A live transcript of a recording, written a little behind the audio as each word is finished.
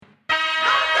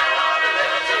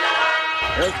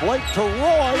There's Blake to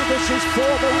Roy. This is for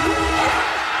the win.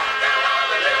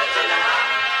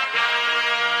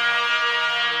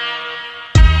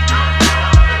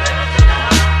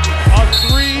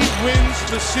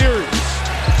 Wins the series.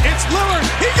 It's Lillard.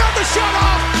 He got the shot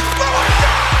off. Lillard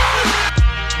got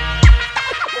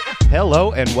it!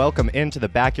 Hello and welcome into the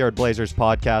Backyard Blazers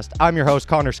podcast. I'm your host,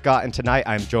 Connor Scott, and tonight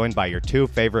I'm joined by your two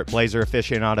favorite Blazer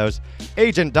aficionados,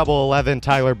 Agent 011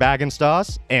 Tyler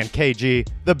Baggenstoss and KG,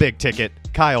 the big ticket,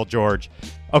 Kyle George.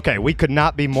 Okay, we could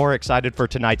not be more excited for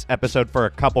tonight's episode for a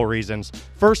couple reasons.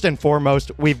 First and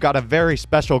foremost, we've got a very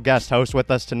special guest host with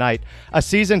us tonight, a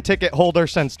season ticket holder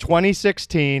since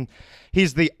 2016.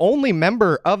 He's the only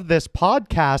member of this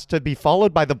podcast to be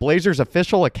followed by the Blazers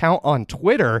official account on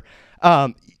Twitter.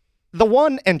 The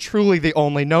one and truly the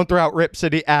only, known throughout Rip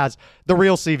City as the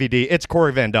real CVD. It's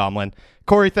Corey VanDomelen.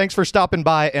 Corey, thanks for stopping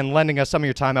by and lending us some of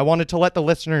your time. I wanted to let the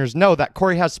listeners know that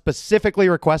Corey has specifically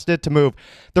requested to move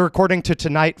the recording to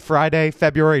tonight, Friday,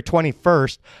 February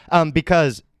 21st,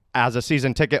 because as a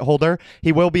season ticket holder,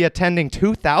 he will be attending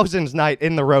 2000's night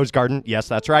in the Rose Garden. Yes,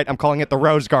 that's right. I'm calling it the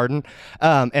Rose Garden,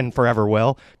 and forever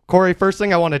will. Corey, first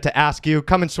thing I wanted to ask you,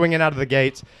 coming swinging out of the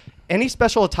gates, any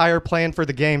special attire planned for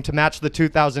the game to match the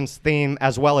 2000s theme,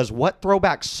 as well as what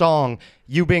throwback song,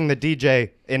 you being the DJ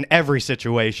in every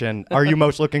situation, are you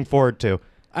most looking forward to?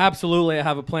 Absolutely, I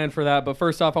have a plan for that. But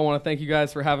first off, I want to thank you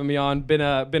guys for having me on. Been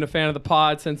a fan of the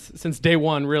pod since day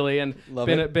one, really, and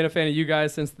been a fan of you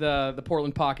guys since the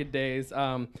Portland Pocket days.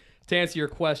 To answer your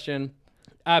question,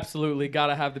 absolutely got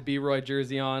to have the B-Roy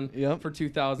jersey on for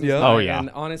 2000. Yep. Oh yeah.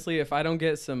 And honestly, if I don't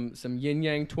get some Yin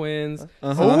Yang Twins,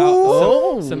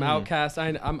 some Outcasts,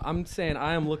 I'm saying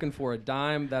I am looking for a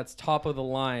dime that's top of the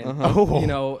line. You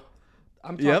know,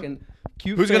 I'm talking.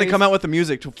 Cute Who's going to come out with the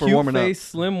music for warming up? Cute face,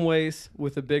 slim waist,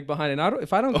 with a big behind. And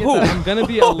if I don't get that, I'm going to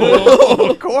be a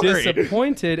little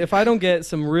disappointed if I don't get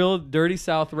some real Dirty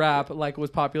South rap like was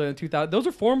popular in 2000. Those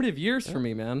are formative years for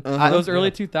me, man. Those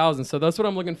early 2000s. So that's what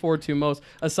I'm looking forward to most,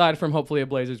 aside from hopefully a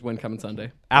Blazers win coming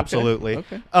Sunday. Absolutely.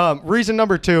 Okay. Reason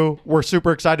number two, we're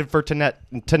super excited for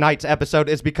tonight's episode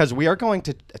is because we are going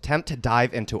to attempt to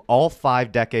dive into all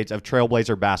 5 decades of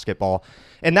Trailblazer basketball.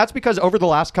 And that's because over the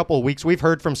last couple of weeks, we've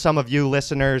heard from some of you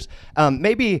listeners,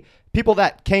 maybe people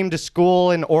that came to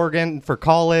school in Oregon for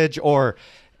college or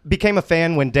became a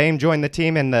fan when Dame joined the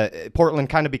team and the Portland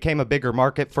kind of became a bigger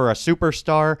market for a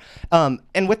superstar.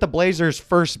 And with the Blazers'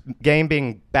 first game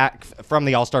being back from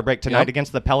the All-Star break tonight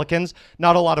against the Pelicans,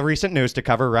 not a lot of recent news to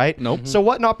cover, right? Nope. So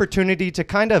what an opportunity to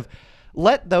kind of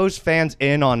let those fans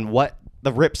in on what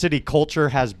the Rip City culture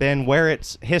has been, where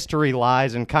its history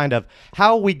lies, and kind of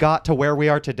how we got to where we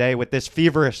are today with this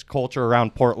feverish culture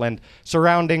around Portland,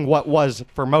 surrounding what was,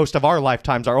 for most of our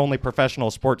lifetimes, our only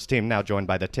professional sports team, now joined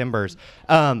by the Timbers.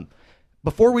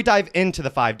 Before we dive into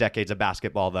the 5 decades of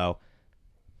basketball, though,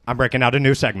 I'm breaking out a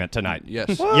new segment tonight.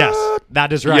 Yes. Yes,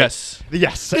 that is right. Yes.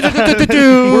 Yes.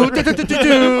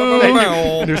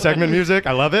 New segment music.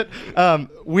 I love it.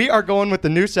 We are going with the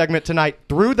new segment tonight,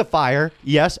 Through the Fire.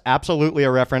 Yes, absolutely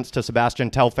a reference to Sebastian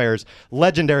Telfair's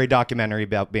legendary documentary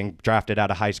about being drafted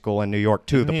out of high school in New York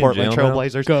to the Portland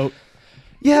Trailblazers. Go.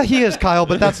 Yeah, he is, Kyle,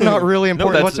 but that's not really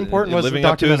important. No, what's important was the living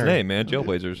up to his documentary. name, man.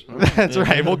 Jailblazers. That's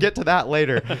right. We'll get to that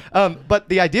later. But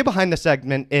the idea behind the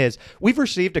segment is we've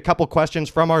received a couple questions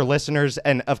from our listeners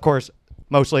and, of course,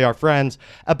 mostly our friends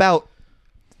about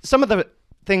some of the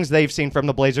things they've seen from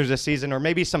the Blazers this season or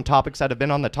maybe some topics that have been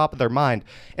on the top of their mind.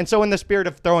 And so in the spirit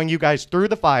of throwing you guys through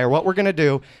the fire, what we're going to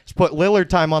do is put Lillard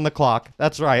time on the clock.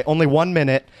 That's right. Only 1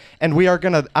 minute. And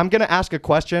I'm going to ask a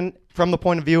question from the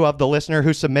point of view of the listener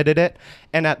who submitted it.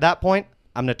 And at that point,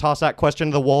 I'm going to toss that question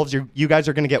to the Wolves. You guys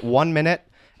are going to get 1 minute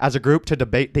as a group to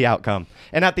debate the outcome.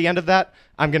 And at the end of that,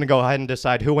 I'm going to go ahead and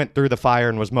decide who went through the fire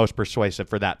and was most persuasive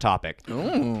for that topic.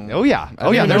 Oh, yeah.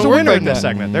 There's a winner in this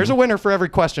segment. There's a winner for every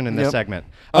question in this segment.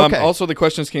 Okay. Also, the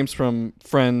questions came from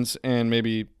friends and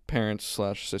maybe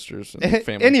parents/sisters and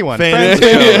family. Anyone. Fans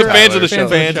of the show.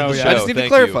 Fans of the show. I just need to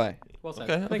clarify. Well said.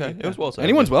 Okay. Thank you. It was well said.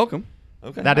 Anyone's welcome.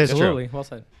 Okay. That is Absolutely. true. Well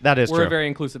said. That is We're true. a very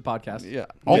inclusive podcast. Yeah.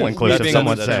 All inclusive, some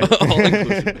would say. All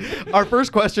inclusive. Our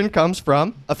first question comes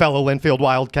from a fellow Linfield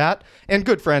Wildcat and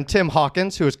good friend Tim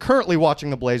Hawkins, who is currently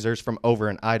watching the Blazers from over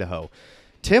in Idaho.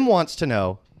 Tim wants to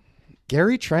know,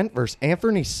 Gary Trent versus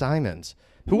Anthony Simons,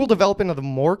 who will develop into the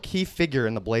more key figure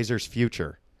in the Blazers'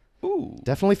 future? Ooh.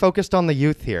 Definitely focused on the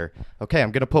youth here. Okay, I'm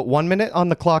going to put 1 minute on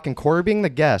the clock, and Corey being the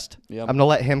guest, I'm going to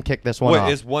let him kick this one off.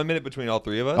 Wait, is 1 minute between all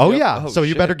three of us? Oh, yeah. Oh, so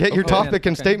you shit. better get your topic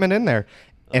and Okay. statement in there.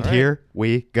 And right. here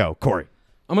we go. Corey.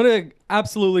 I'm going to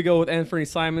absolutely go with Anthony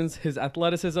Simons. His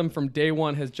athleticism from day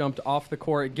one has jumped off the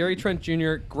court. Gary Trent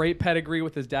Jr., great pedigree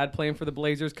with his dad playing for the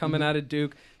Blazers, coming out of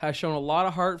Duke, has shown a lot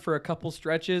of heart for a couple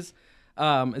stretches,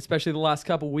 especially the last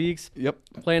couple weeks. Yep.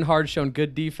 Playing hard, shown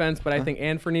good defense, but I think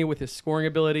Anthony, with his scoring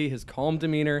ability, his calm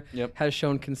demeanor, has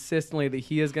shown consistently that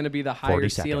he is going to be the higher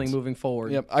ceiling moving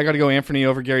forward. Yep, I got to go Anthony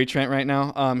over Gary Trent right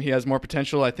now. He has more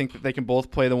potential. I think that they can both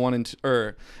play the 1 and 2,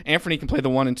 or Anthony can play the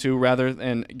 1 and 2 rather,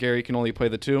 and Gary can only play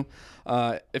the 2.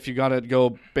 If you got to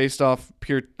go based off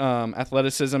pure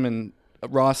athleticism and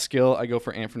raw skill, I go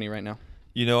for Anthony right now.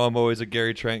 You know, I'm always a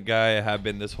Gary Trent guy. I have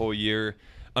been this whole year.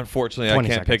 Unfortunately, I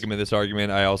can't pick him in this argument.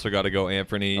 I also got to go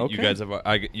Anthony. Okay. You guys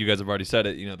have already said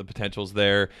it. You know, the potential's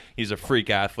there. He's a freak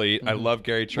athlete. I love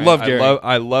Gary Trent.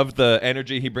 I love the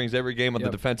energy he brings every game on the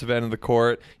defensive end of the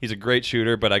court. He's a great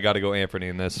shooter, but I got to go Anthony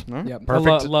in this. Yep.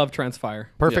 Perfect. I love Trent's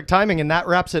fire. Perfect timing, and that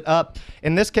wraps it up.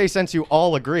 In this case, since you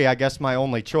all agree, I guess my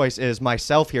only choice is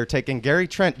myself here, taking Gary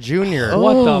Trent Jr.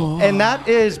 What the? And that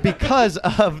is because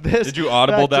of this. Did you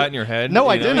audible that in your head? No,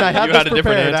 I You know, didn't. I had you this had a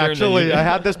different prepared, answer, and then actually. you- I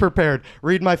had this prepared.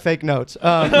 Read my fake notes.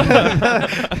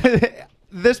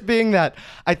 This being that,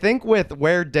 I think with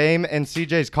where Dame and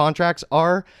CJ's contracts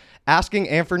are, asking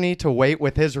Anthony to wait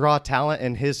with his raw talent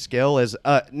and his skill is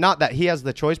not that he has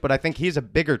the choice, but I think he's a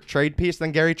bigger trade piece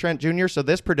than Gary Trent Jr. So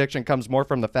this prediction comes more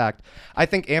from the fact I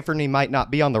think Anthony might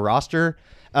not be on the roster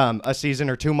a season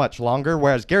or two much longer,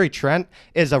 whereas Gary Trent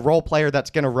is a role player that's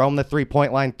going to roam the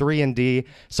 3-point line, 3 and D.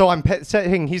 So I'm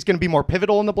saying he's going to be more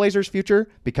pivotal in the Blazers' future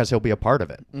because he'll be a part of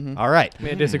it. All right.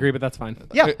 I disagree, but that's fine.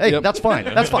 Yeah, hey, that's fine.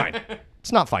 That's fine.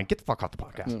 It's not fine. Get the fuck off the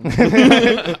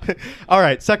podcast. All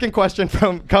right, second question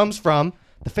comes from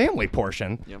the family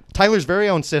portion. Tyler's very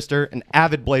own sister, an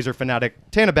avid Blazer fanatic,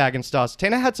 Tana Baggenstoss.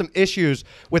 Tana had some issues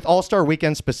with All-Star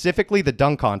Weekend, specifically the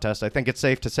dunk contest. I think it's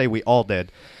safe to say we all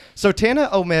did. So Tana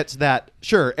omits that,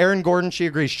 sure, Aaron Gordon, she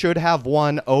agrees, should have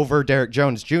won over Derek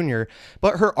Jones Jr.,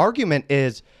 but her argument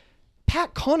is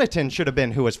Pat Connaughton should have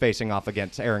been who was facing off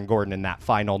against Aaron Gordon in that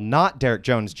final, not Derek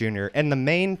Jones Jr. And the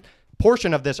main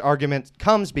portion of this argument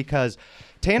comes because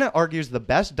Tana argues the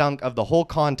best dunk of the whole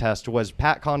contest was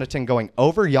Pat Connaughton going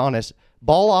over Giannis,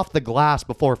 ball off the glass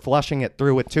before flushing it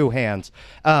through with two hands.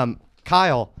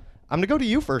 Kyle, I'm going to go to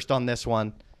you first on this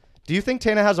one. Do you think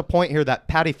Tana has a point here that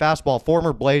Patty Fastball,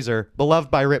 former Blazer,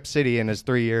 beloved by Rip City in his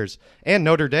 3 years, and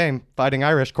Notre Dame, fighting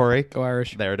Irish, Corey? Go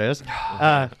Irish. There it is.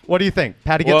 What do you think?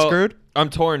 Patty gets screwed? I'm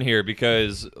torn here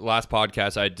because last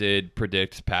podcast I did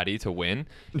predict Patty to win,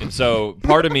 and so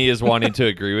part of me is wanting to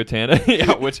agree with Tana.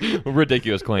 Yeah, which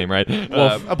ridiculous claim, right?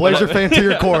 Well, a Blazer fan to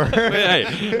your core.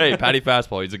 hey, Patty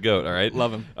Fastball, he's a goat, all right?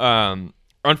 Love him.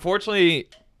 Unfortunately,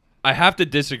 I have to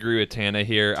disagree with Tana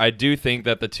here. I do think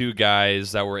that the two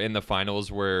guys that were in the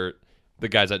finals were the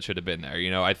guys that should have been there. You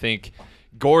know, I think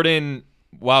Gordon,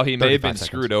 while he may have been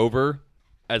screwed over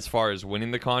as far as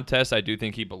winning the contest, I do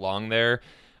think he belonged there.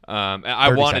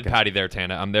 I wanted Patty there,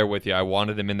 Tana. I'm there with you. I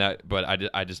wanted him in that,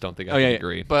 but I just don't think I can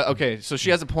agree. But okay, so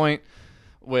she has a point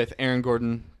with Aaron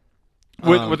Gordon.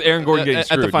 With Aaron Gordon getting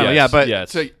screwed, at the final, yes, but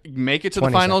yes. to make it to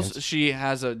the finals, she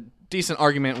has a decent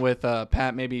argument with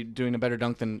Pat maybe doing a better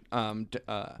dunk than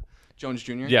Jones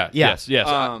Jr. Yeah. Yes.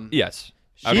 Yes.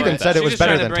 She even said it was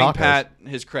better than Tacos. Pat Tacos.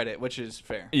 his credit, which is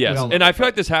fair. Yes, and I feel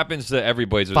like this happens to every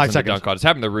Blazers in the dunk contest. It's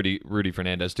happened to Rudy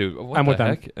Fernandez too. What I'm the with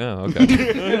heck? Oh,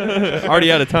 okay.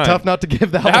 Already out of time. Tough not to give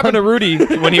that It happened to one. Rudy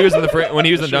when he was in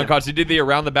the dunk contest. He did the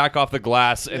around the back off the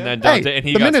glass and then dunked it, and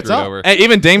he the got minute's screwed up. over. Hey,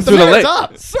 even Dame The threw the minute's leg.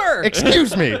 up. Sir.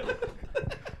 Excuse me.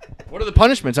 What are the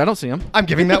punishments? I don't see them. I'm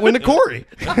giving that win to Corey.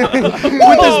 With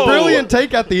this brilliant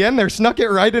take at the end there, snuck it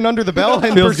right in under the bell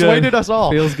and persuaded us all.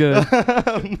 Feels good.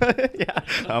 Yeah,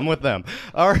 I'm with them.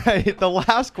 All right, the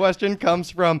last question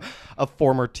comes from a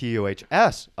former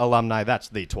TUHS alumni. That's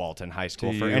the Tualatin High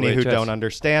School, for any who TUHS. don't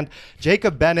understand.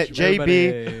 Jacob Bennett, JB,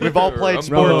 Everybody. we've all played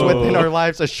sports within our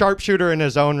lives, a sharpshooter in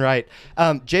his own right.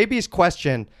 JB's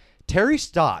question, Terry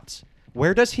Stotts,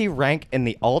 where does he rank in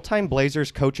the all-time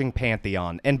Blazers coaching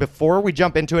pantheon? And before we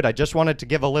jump into it, I just wanted to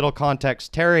give a little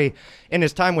context. Terry, in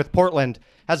his time with Portland,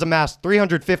 has amassed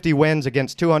 350 wins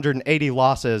against 280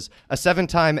 losses, a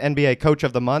 7-time NBA Coach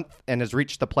of the Month, and has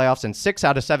reached the playoffs in 6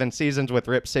 out of 7 seasons with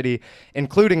Rip City,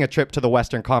 including a trip to the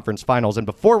Western Conference Finals. And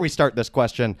before we start this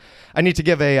question, I need to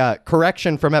give a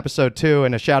correction from episode 2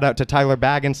 and a shout-out to Tyler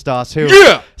Baggenstoss, who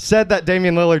said that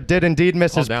Damian Lillard did indeed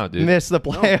miss the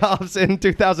playoffs in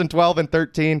 2012 and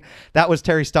 13. That was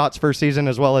Terry Stotts' first season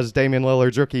as well as Damian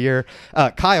Lillard's rookie year.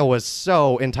 Kyle was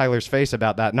so in Tyler's face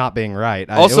about that not being right.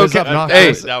 Also, it was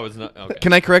obnoxious. that was not okay.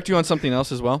 Can I correct you on something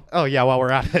else as well? Oh yeah, while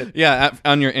we're at it. Yeah,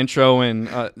 on your intro and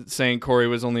saying Corey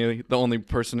was the only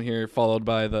person here followed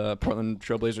by the Portland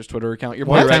Trailblazers Twitter account. Your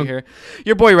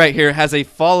boy right here has a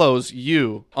follows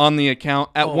you on the account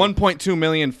at 1.2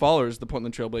 million followers. The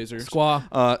Portland Trailblazers. Squaw.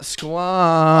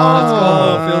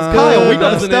 Squaw. Feels good. Kyle, we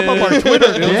gotta step up our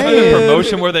Twitter game. The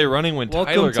promotion were they running when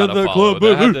Tyler got a follow?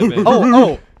 That had to have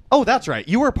been- Oh, that's right.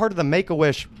 You were part of the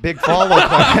Make-A-Wish big follow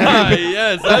plan.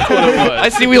 Yes, that's what it was. I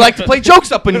see we like to play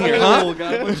jokes up in here, huh?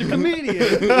 Got a bunch of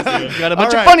comedians. Got a bunch All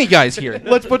of right. funny guys here.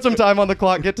 Let's put some time on the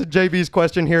clock. Get to JB's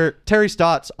question here. Terry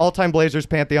Stotts, all-time Blazers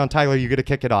Pantheon. Tyler, you get to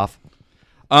kick it off.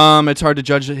 It's hard to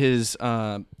judge his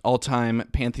all-time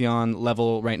Pantheon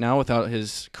level right now without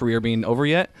his career being over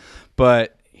yet,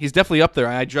 but he's definitely up there.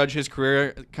 I judge his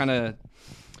career kind of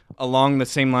along the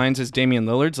same lines as Damian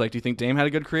Lillard's. Like, do you think Dame had a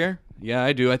good career? Yeah,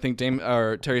 I do. I think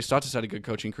Terry Stotts has had a good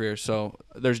coaching career. So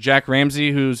there's Jack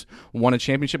Ramsey, who's won a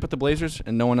championship with the Blazers,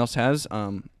 and no one else has.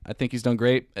 I think he's done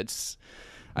great. I'd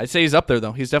say he's up there,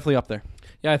 though. He's definitely up there.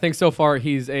 Yeah, I think so far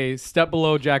he's a step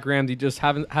below Jack Ramsey. Just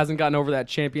hasn't gotten over that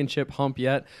championship hump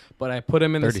yet. But I put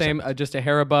him in the same, just a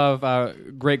hair above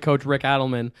great coach Rick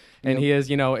Adelman, and he is,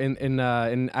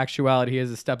 in actuality, he is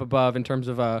a step above in terms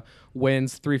of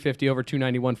wins, 350 over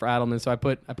 291 for Adelman. So I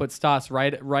put Stotts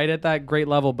right at that great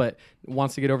level, but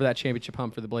wants to get over that championship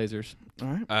hump for the Blazers. All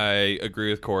right. I agree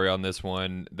with Corey on this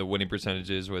one. The winning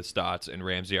percentages with Stotts and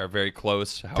Ramsey are very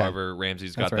close. However,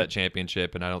 Ramsey's got that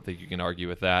championship, and I don't think you can argue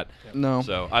with that. No.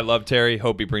 So I love Terry.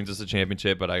 Hope he brings us a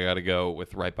championship, but I got to go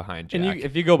with right behind Jack. And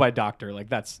if you go by doctor, like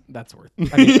that's worth.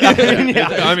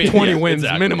 I mean, 20 wins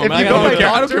exactly. minimum. If you I go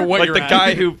by don't care what like you're the at.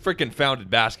 guy who freaking founded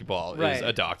basketball Right. is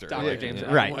a doctor. Dr. James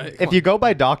Right. If you go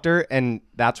by doctor and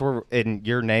that's where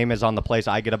your name is on the place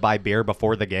I get to buy beer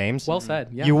before the games, Well said.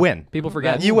 Yeah. you win. People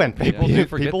forget. You win. People do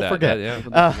forget people that. forget.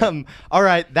 Yeah. All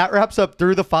right, that wraps up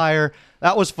Through the Fire.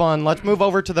 That was fun. Let's move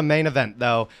over to the main event,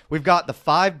 though. We've got the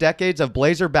 5 decades of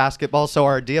Blazer basketball. So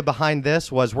our idea behind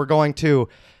this was we're going to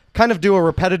kind of do a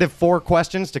repetitive 4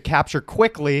 questions to capture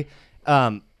quickly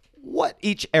what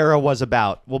each era was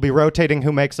about. We'll be rotating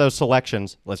who makes those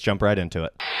selections. Let's jump right into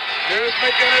it. Here's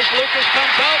McGinnis. Lucas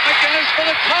comes out. McGinnis for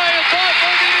the tie. It's off.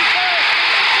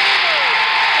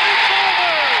 It's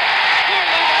over.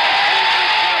 Portland has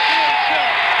won the championship.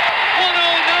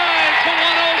 109 to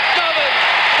 107.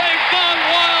 They've gone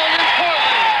wild in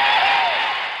Portland.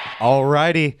 All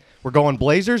righty. We're going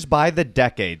Blazers by the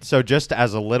decade. So just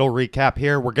as a little recap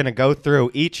here, we're going to go through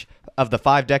each of the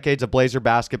 5 decades of Blazer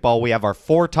basketball. We have our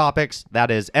 4 topics. That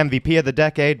is MVP of the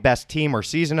decade, best team or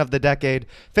season of the decade,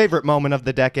 favorite moment of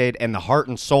the decade, and the heart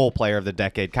and soul player of the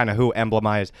decade, kind of who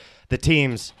emblemized the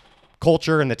team's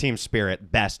culture and the team's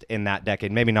spirit best in that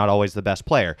decade. Maybe not always the best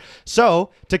player.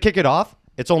 So to kick it off,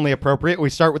 it's only appropriate we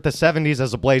start with the 70s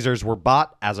as the Blazers were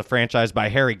bought as a franchise by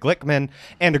Harry Glickman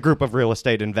and a group of real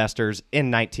estate investors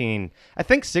in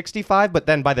 65, but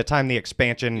then by the time the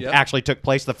expansion actually took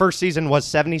place, the first season was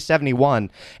 70-71,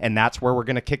 and that's where we're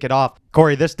going to kick it off.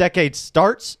 Corey, this decade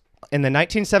starts in the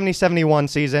 1970-71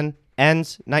 season,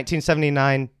 ends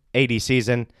 1979-80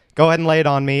 season. Go ahead and lay it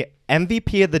on me.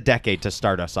 MVP of the decade to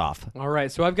start us off. All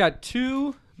right, so I've got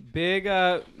 2 big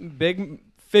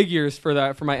figures for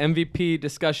my MVP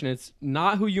discussion. It's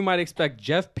not who you might expect.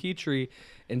 Jeff Petrie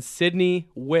and Sidney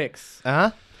Wicks.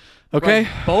 Okay. Right,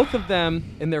 both of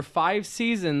them in their 5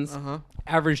 seasons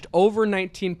averaged over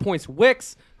 19 points.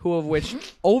 Wicks, who of which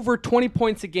over 20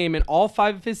 points a game in all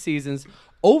 5 of his seasons,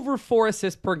 over 4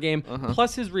 assists per game,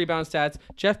 plus his rebound stats.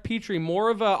 Jeff Petrie, more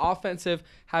of a offensive,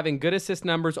 having good assist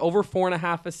numbers, over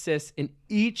 4.5 assists in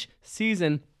each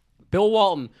season. Bill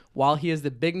Walton, while he is the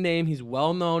big name, he's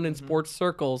well known in sports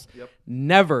circles,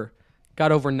 never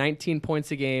got over 19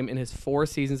 points a game in his 4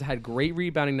 seasons, had great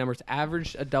rebounding numbers,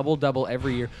 averaged a double-double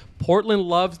every year. Portland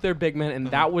loves their big men, and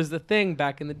that was the thing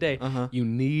back in the day. You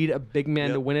need a big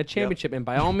man to win a championship, and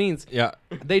by all means,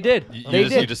 they did.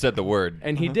 You just said the word.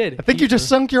 And he did. I think you just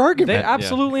sunk your argument.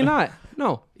 Absolutely not.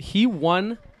 No, he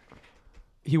won.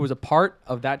 He was a part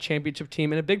of that championship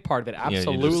team and a big part of it.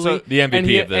 Absolutely. the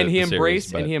MVP of the he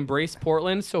series, embraced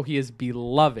Portland, so he is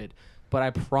beloved. But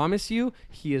I promise you,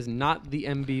 he is not the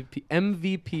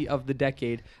MVP of the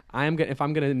decade. If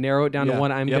I'm gonna narrow it down to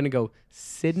one, I'm gonna go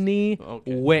Sidney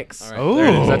Wicks. All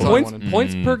right. That's all I wanted.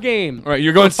 Points per game. All right,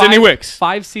 you're going Sidney Wicks.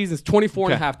 5 seasons,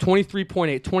 24.5,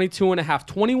 23.8, 22.5,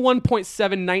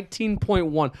 21.7,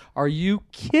 19.1. Are you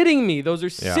kidding me? Those are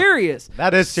serious.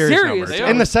 That is serious numbers.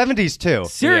 In the 70s, too.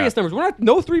 Serious numbers. We're not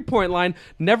no 3-point line.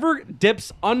 Never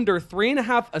dips under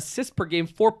 3.5 assists per game.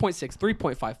 4.6,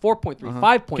 3.5, 4.3,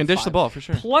 5.5. Can dish the ball for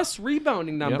sure. Plus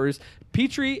rebounding numbers.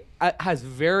 Petrie has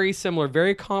very similar,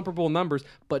 very comparable comparable numbers,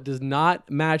 but does not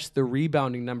match the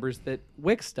rebounding numbers that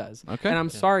Wicks does. Okay. And I'm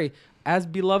sorry, as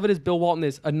beloved as Bill Walton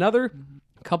is, another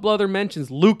couple other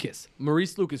mentions,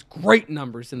 Maurice Lucas, great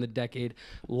numbers in the decade.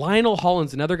 Lionel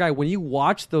Hollins, another guy, when you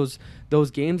watch those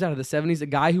games out of the 70s, a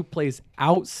guy who plays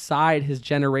outside his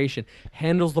generation,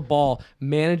 handles the ball,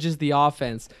 manages the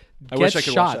offense, I wish gets I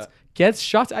could watch shots. that. Gets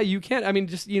shots. You can't. I mean,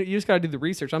 you just got to do the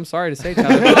research. I'm sorry to say,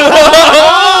 Tyler.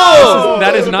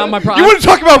 That is not my problem. You want to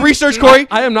talk about research, Corey?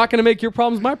 I am not going to make your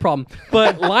problems my problem.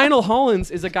 But Lionel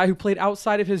Hollins is a guy who played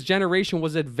outside of his generation,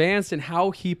 was advanced in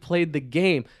how he played the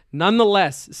game.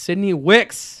 Nonetheless, Sidney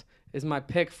Wicks is my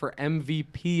pick for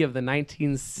MVP of the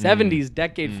 1970s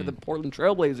decade for the Portland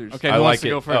Trailblazers. Okay, I who like wants to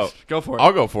it. go first? Go for it.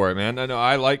 I'll go for it, man. No,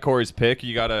 I like Corey's pick.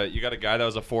 You got a guy that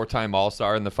was a 4-time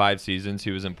All-Star in the 5 seasons.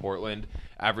 He was in Portland,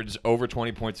 averaged over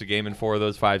 20 points a game in 4 of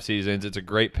those 5 seasons. It's a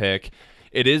great pick.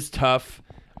 It is tough.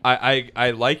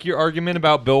 I like your argument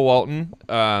about Bill Walton.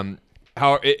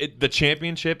 The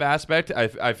championship aspect,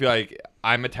 I feel like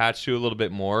I'm attached to a little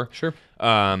bit more. Sure.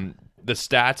 The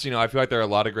stats, I feel like there are a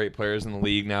lot of great players in the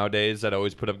league nowadays that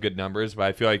always put up good numbers, but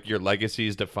I feel like your legacy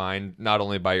is defined not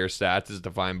only by your stats, it's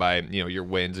defined by, your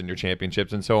wins and your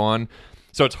championships and so on.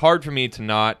 So it's hard for me to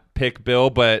not pick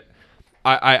Bill, but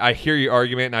I hear your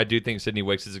argument, and I do think Sidney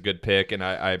Wicks is a good pick, and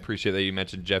I appreciate that you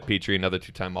mentioned Jeff Petrie, another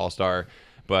 2-time All-Star,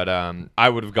 but I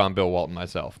would have gone Bill Walton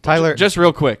myself. Tyler, Just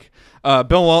real quick.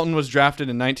 Bill Walton was drafted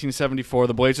in 1974.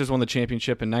 The Blazers won the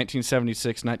championship in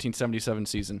 1976-1977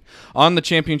 season. On the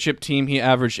championship team, he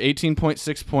averaged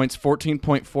 18.6 points,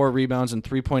 14.4 rebounds, and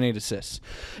 3.8 assists.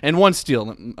 And 1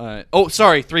 steal.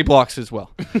 3 blocks as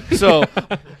well. So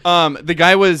the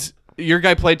guy was... Your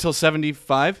guy played till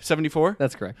 75, 74?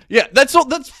 That's correct. Yeah, that's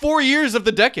 4 years of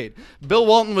the decade. Bill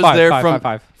Walton was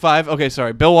Five. Five? Okay,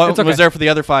 sorry. Bill Walton was okay. there for the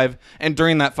other 5, and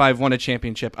during that 5 won a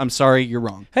championship. I'm sorry, you're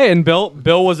wrong. Hey, and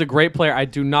Bill was a great player. I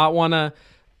do not want to...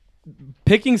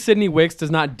 Picking Sidney Wicks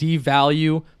does not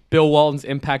devalue Bill Walton's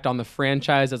impact on the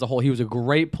franchise as a whole. He was a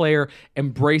great player,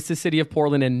 embraced the city of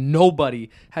Portland, and nobody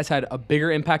has had a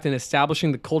bigger impact in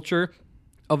establishing the culture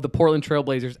of the Portland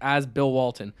Trailblazers as Bill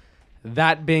Walton.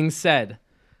 That being said,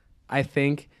 I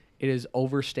think it is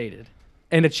overstated.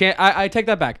 And I take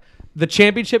that back. The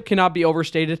championship cannot be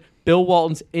overstated. Bill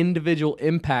Walton's individual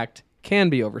impact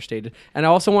can be overstated. And I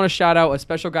also want to shout out a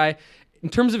special guy in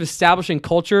terms of establishing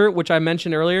culture, which I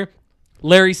mentioned earlier,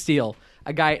 Larry Steele.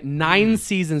 A guy 9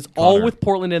 seasons, all with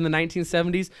Portland in the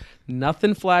 1970s.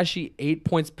 Nothing flashy, 8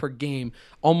 points per game,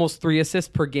 almost 3 assists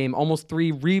per game, almost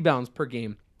 3 rebounds per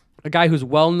game. A guy who's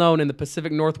well known in the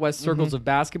Pacific Northwest circles of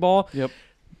basketball. Yep.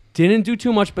 Didn't do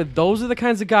too much, but those are the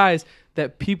kinds of guys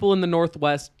that people in the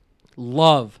Northwest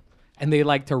love. And they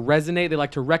like to resonate. They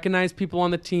like to recognize people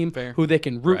on the team who they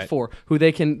can root for, who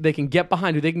they can get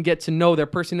behind, who they can get to know, their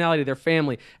personality, their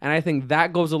family. And I think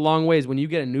that goes a long ways when you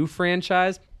get a new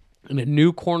franchise in a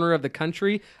new corner of the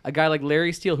country, a guy like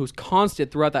Larry Steele, who's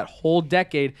constant throughout that whole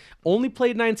decade, only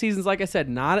played 9 seasons, like I said,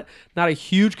 not a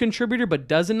huge contributor, but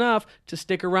does enough to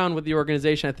stick around with the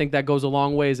organization. I think that goes a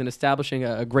long ways in establishing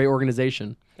a great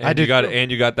organization. And you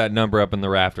got that number up in the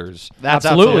rafters. That's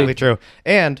absolutely true.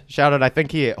 And shout out, I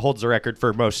think he holds the record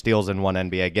for most steals in one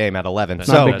NBA game at 11. Not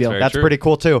a big deal. That's pretty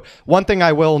cool too. One thing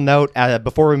I will note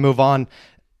before we move on,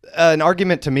 an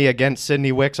argument to me against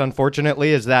Sidney Wicks,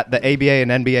 unfortunately, is that the ABA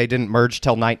and NBA didn't merge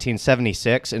till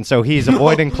 1976, and so he's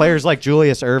avoiding players like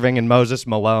Julius Erving and Moses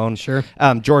Malone,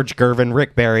 George Gervin,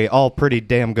 Rick Barry, all pretty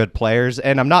damn good players.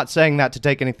 And I'm not saying that to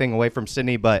take anything away from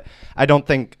Sidney, but I don't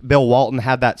think Bill Walton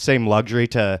had that same luxury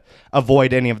to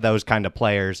avoid any of those kind of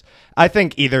players. I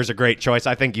think either's a great choice.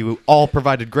 I think you all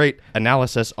provided great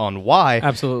analysis on why.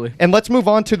 Absolutely. And let's move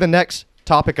on to the next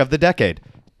topic of the decade.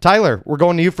 Tyler, we're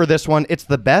going to you for this one. It's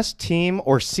the best team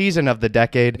or season of the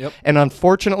decade. Yep. And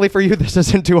unfortunately for you, this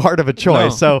isn't too hard of a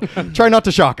choice. So try not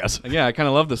to shock us. Yeah, I kind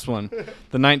of love this one.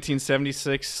 The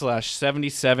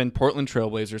 1976/77 Portland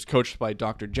Trailblazers, coached by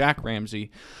Dr. Jack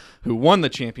Ramsey, who won the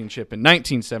championship in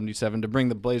 1977 to bring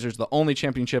the Blazers the only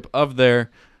championship of their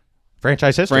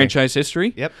franchise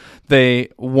history. Yep. They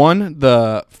won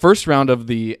the first round of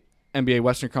the NBA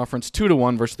Western Conference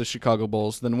 2-1 versus the Chicago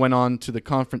Bulls, then went on to the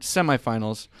conference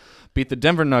semifinals, beat the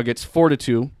Denver Nuggets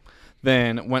 4-2,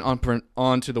 then went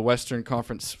on to the Western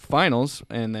Conference Finals,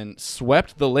 and then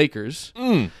swept the Lakers.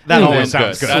 That always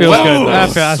sounds good. Feels good.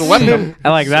 That's fast. Swept them. I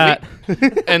like that.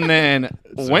 And then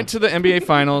went to the NBA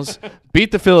Finals,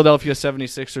 beat the Philadelphia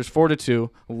 76ers 4-2,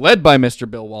 led by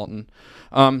Mr. Bill Walton.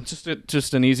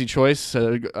 Just an easy choice,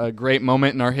 a great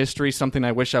moment in our history, something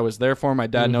I wish I was there for. My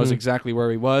dad knows exactly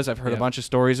where he was. I've heard a bunch of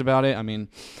stories about it. I mean,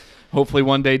 hopefully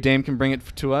one day Dame can bring it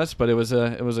to us. But it was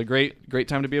a great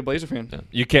time to be a Blazer fan. Yeah.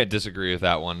 You can't disagree with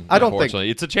that one. I don't unfortunately.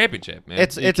 It's a championship, man.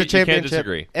 It's a championship. You can't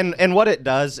disagree. And what it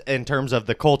does in terms of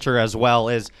the culture as well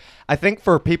is, I think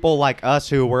for people like us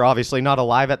who were obviously not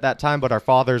alive at that time, but our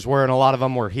fathers were, and a lot of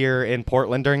them were here in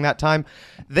Portland during that time,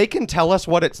 they can tell us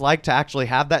what it's like to actually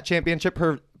have that championship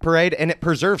parade, and it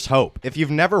preserves hope. If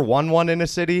you've never won one in a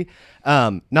city,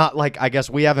 not like I guess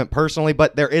we haven't personally,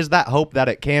 but there is that hope that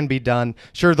it can be done.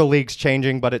 Sure, the league's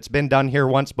changing, but it's been done here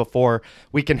once before.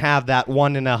 We can have that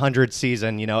 1 in 100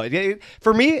 season. You know,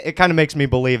 for me, it kind of makes me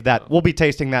believe that we'll be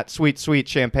tasting that sweet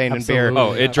champagne Absolutely. and beer.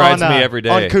 Oh, it drives me every day.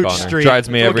 On Cooch Connor. Street. Drives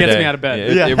me every day. Gets me out of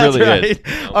bed. Yeah, it really is.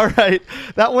 All right.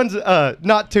 That one's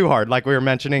not too hard, like we were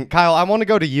mentioning. Kyle, I want to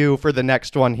go to you for the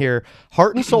next one here.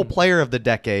 Heart and soul player of the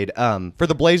decade for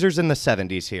the Blazers in the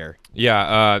 70s here.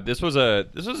 Yeah, this was a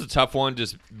tough one,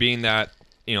 just being that,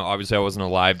 you know, obviously I wasn't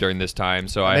alive during this time,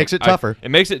 so Makes it tougher. It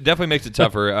definitely makes it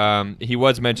tougher. He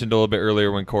was mentioned a little bit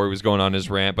earlier when Corey was going on his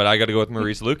rant, but I got to go with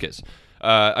Maurice Lucas,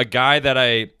 a guy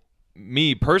that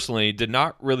me personally did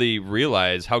not really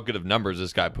realize how good of numbers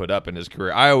this guy put up in his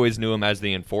career. I always knew him as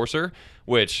the enforcer,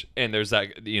 and there's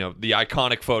that, you know, the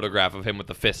iconic photograph of him with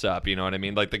the fists up, you know what I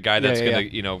mean? Like the guy that's going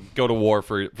to, you know, go to war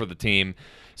for the team.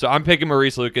 So I'm picking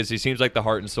Maurice Lucas. He seems like the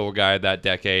heart and soul guy of that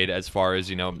decade, as far as,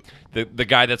 you know, the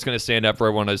guy that's going to stand up for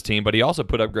everyone on his team, but he also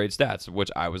put up great stats, which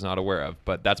I was not aware of,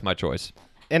 but that's my choice.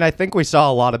 And I think we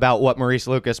saw a lot about what Maurice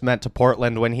Lucas meant to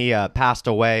Portland when he passed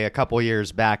away a couple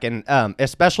years back, and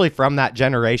especially from that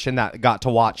generation that got to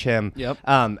watch him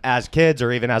as kids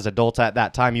or even as adults at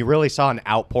that time. You really saw an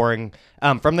outpouring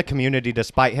from the community,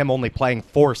 despite him only playing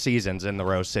 4 seasons in the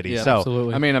Rose City. Yeah, so,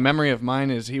 absolutely. I mean, a memory of mine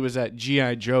is he was at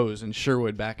G.I. Joe's in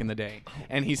Sherwood back in the day,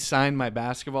 and he signed my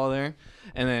basketball there,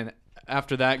 and then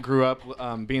after that, grew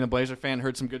up being a Blazer fan,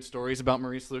 heard some good stories about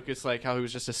Maurice Lucas, like how he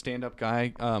was just a stand-up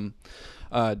guy,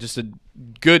 just a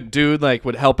good dude, like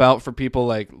would help out for people,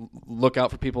 like look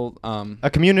out for people. a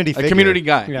community figure. A community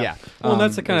guy. Yeah. Well,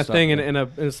 that's the kind of thing in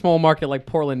a small market like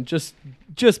Portland. Just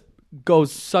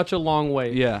goes such a long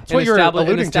way. Yeah. That's what you're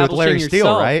alluding to with Larry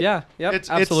Steele, right? Yeah, yep, It's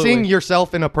absolutely. seeing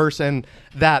yourself in a person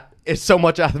that is so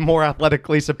much more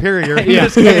athletically superior.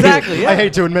 Exactly, yeah. I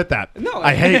hate to admit that. No,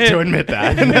 I hate to admit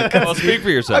that. Well, speak for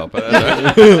yourself.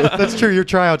 That's true. Your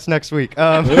tryouts next week.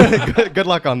 Good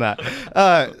luck on that.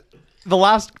 The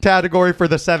last category for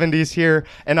the 70s here,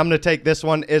 and I'm going to take this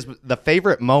one, is the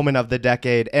favorite moment of the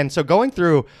decade. And so going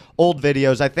through old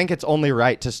videos, I think it's only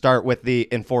right to start with the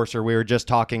enforcer we were just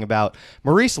talking about.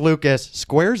 Maurice Lucas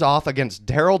squares off against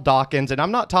Daryl Dawkins, and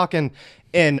I'm not talking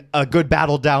in a good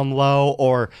battle down low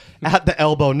or at the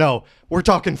elbow. No, we're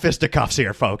talking fisticuffs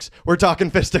here, folks. We're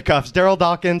talking fisticuffs. Daryl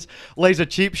Dawkins lays a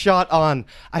cheap shot on,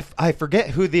 I forget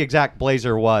who the exact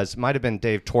Blazer was. Might have been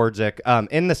Dave Twardzik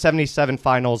in the 77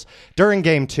 finals during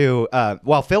game 2.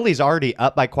 While Philly's already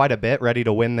up by quite a bit, ready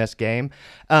to win this game,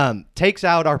 takes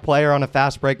out our player on a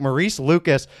fast break. Maurice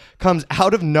Lucas comes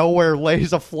out of nowhere,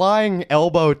 lays a flying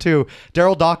elbow to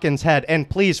Daryl Dawkins' head. And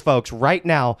please, folks, right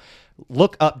now,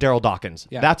 look up Daryl Dawkins.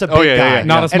 Yeah. That's a big guy.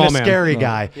 Not a small and a man. scary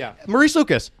guy. Yeah. Maurice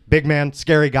Lucas, big man,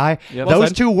 scary guy. Yep.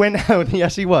 Those two went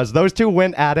yes, he was. Those two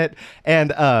went at it.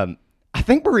 And I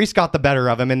think Maurice got the better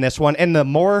of him in this one. And the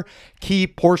more key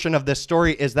portion of this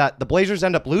story is that the Blazers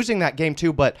end up losing that game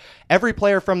too, but every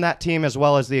player from that team, as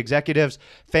well as the executives,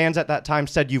 fans at that time,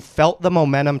 said you felt the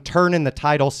momentum turn in the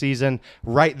title season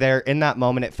right there in that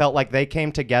moment. It felt like they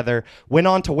came together, went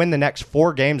on to win the next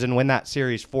 4 games and win that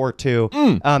series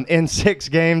 4-2 in 6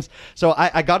 games. So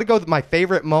I got to go with my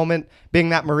favorite moment being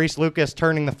that Maurice Lucas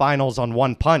turning the finals on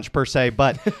one punch per se,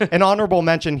 but an honorable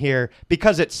mention here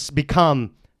because it's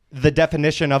become the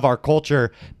definition of our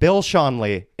culture. Bill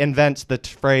Schonely invents the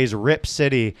phrase Rip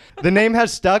City. The name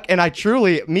has stuck, and I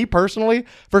truly, me personally,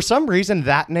 for some reason,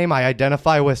 that name I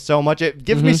identify with so much. It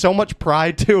gives me so much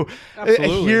pride to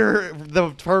hear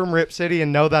the term Rip City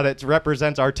and know that it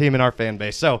represents our team and our fan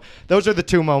base. So those are the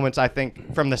 2 moments, I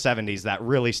think, from the 70s that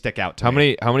really stick out to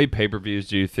me. How many pay-per-views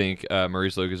do you think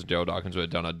Maurice Lucas and Daryl Dawkins would have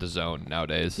done on DAZN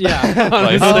nowadays?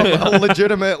 Yeah.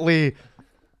 Legitimately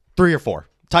 3 or 4.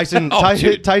 Tyson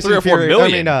dude, 3 or 4 Fury.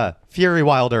 million. I mean, Fury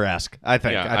Wilder-esque, I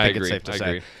think. Yeah, I think agree. it's safe to I say.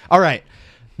 agree. All right.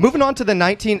 Moving on to the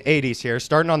 1980s here,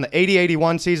 starting on the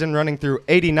 80-81 season, running through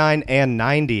 89 and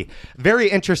 90. Very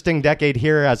interesting decade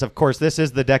here, as of course this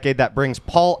is the decade that brings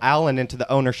Paul Allen into the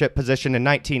ownership position in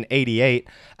 1988.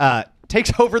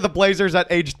 Takes over the Blazers at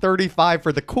age 35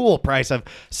 for the cool price of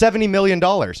 $70 million.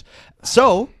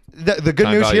 So the good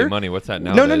Time news value here. money. What's that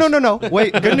No. nowadays?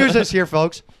 Wait, good news is here,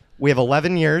 folks. We have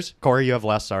 11 years. Corey, you have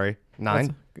less. Sorry,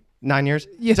 9. 9 years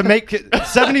to make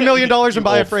 $70 million and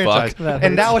buy a franchise,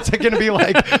 and now it's going to be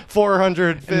like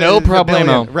 400. No problemo.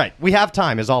 Billion. Right, we have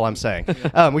time, is all I'm saying.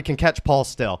 We can catch Paul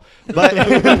still, but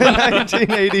in the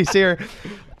 1980s here,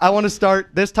 I want to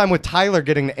start this time with Tyler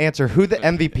getting to answer who the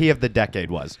MVP of the decade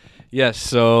was. Yes.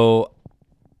 So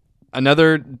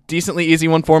another decently easy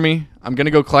one for me. I'm going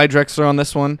to go Clyde Drexler on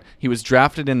this one. He was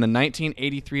drafted in the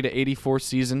 1983 to 84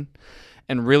 season,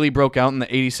 and really broke out in the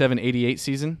 87-88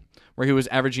 season, where he was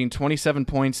averaging 27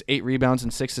 points, 8 rebounds,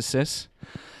 and 6 assists.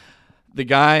 The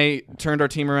guy turned our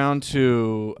team around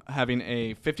to having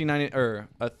a 54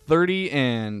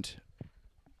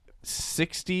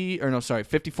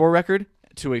 record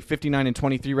to a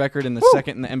 59-23 record in the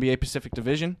second in the NBA Pacific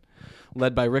Division,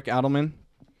 led by Rick Adelman.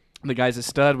 The guy's a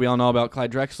stud. We all know about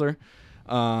Clyde Drexler.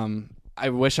 I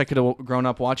wish I could have grown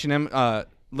up watching him.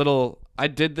 I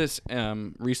did this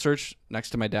research next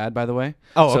to my dad, by the way.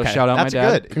 Oh, so okay. shout out That's my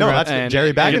dad. good. No, that's good.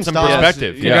 Jerry Baggins some style.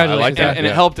 perspective. Yeah, I like that. And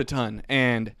it helped a ton.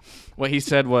 And what he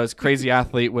said was crazy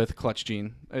athlete with clutch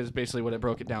gene is basically what it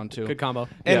broke it down to. Good combo.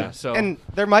 And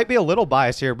there might be a little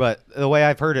bias here, but the way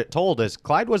I've heard it told is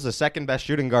Clyde was the second best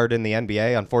shooting guard in the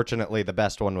NBA. Unfortunately, the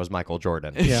best one was Michael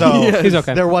Jordan. Yeah. So He's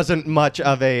okay. There wasn't much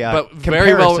of a but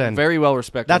comparison. very well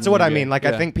respected. That's in what the I NBA. mean. Like,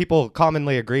 I think people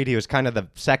commonly agreed he was kind of the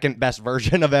second best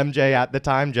version of MJ at the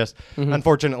time. Just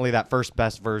unfortunately, that first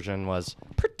best version was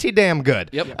pretty damn good.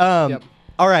 Yep.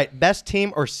 All right, best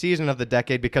team or season of the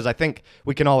decade, because I think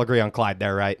we can all agree on Clyde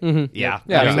there, right? Yeah.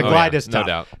 Yeah. I mean, the Oh, Clyde yeah. is No tough.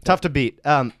 doubt. Tough to beat.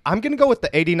 I'm going to go with the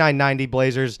 89-90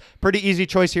 Blazers. Pretty easy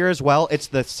choice here as well. It's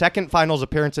the second finals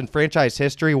appearance in franchise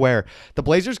history where the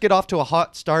Blazers get off to a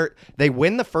hot start. They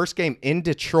win the first game in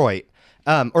Detroit.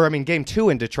 Game 2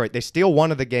 in Detroit. They steal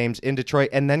one of the games in Detroit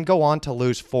and then go on to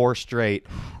lose 4 straight.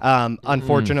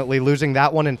 Unfortunately, losing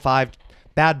that one in 5.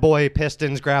 Bad boy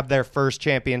Pistons grabbed their first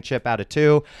championship out of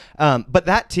 2. But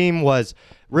that team was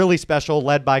really special,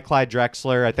 led by Clyde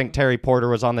Drexler. I think Terry Porter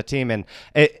was on the team. And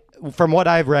from what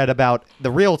I've read about,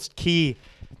 the real key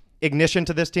ignition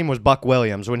to this team was Buck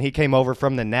Williams. When he came over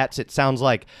from the Nets, it sounds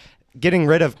like getting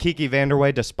rid of Kiki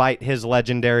Vanderway despite his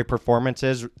legendary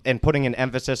performances and putting an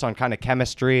emphasis on kind of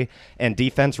chemistry and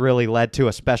defense really led to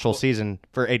a special season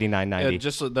for 89-90.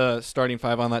 Just the starting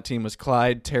 5 on that team was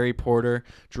Clyde, Terry Porter,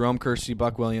 Jerome Kersey,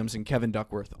 Buck Williams, and Kevin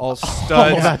Duckworth. All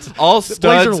studs. All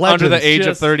studs under the age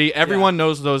of 30. Everyone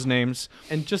knows those names.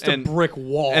 And just a brick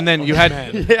wall. And then you had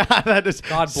Yeah, that is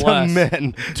God some bless.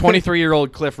 men.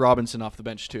 23-year-old Cliff Robinson off the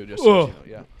bench too. Just so you know,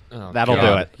 yeah. Oh, That'll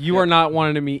God. do it. You are not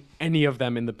wanting to meet any of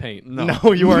them in the paint.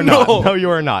 No, you are not. No, you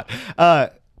are not.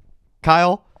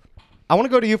 Kyle, I want to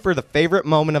go to you for the favorite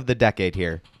moment of the decade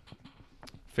here.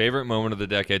 Favorite moment of the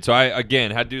decade. So I,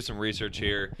 again, had to do some research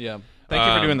here. Yeah. Thank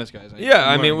you for doing this, guys.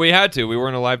 I mean, we had to. We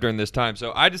weren't alive during this time.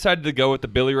 So I decided to go with the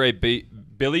Billy Ray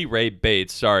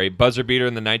Bates, buzzer beater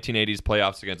in the 1980s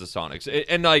playoffs against the Sonics.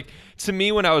 And to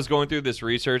me, when I was going through this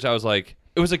research, I was like,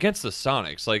 it was against the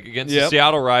Sonics, against the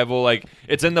Seattle rival.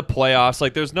 It's in the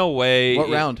playoffs. There's no way. What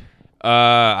round?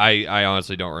 I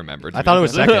honestly don't remember. I thought it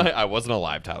was second. I wasn't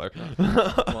alive, Tyler.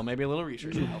 Well, maybe a little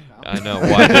research will help out. I know.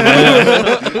 Why?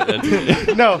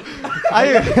 No,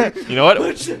 You know what?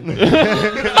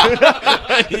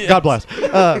 God bless.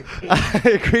 I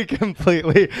agree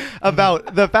completely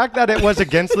about the fact that it was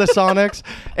against the Sonics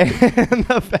and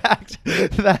the fact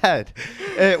that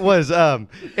it was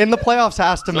in the playoffs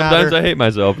has to matter. Sometimes I hate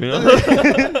myself, you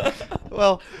know?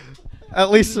 Well, at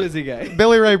least Busy guy.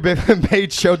 Billy Ray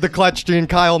Bates showed the clutch gene.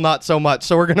 Kyle, not so much.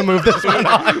 So we're going to move this one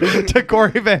on to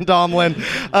Corey VanDomelen,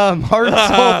 heart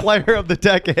and soul player of the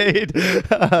decade.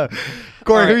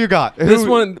 Corey, who you got? This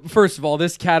one, first of all,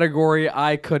 this category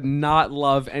I could not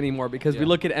love anymore because we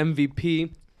look at MVP,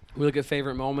 we look at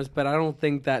favorite moments, but I don't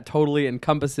think that totally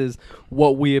encompasses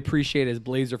what we appreciate as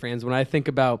Blazer fans. When I think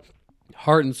about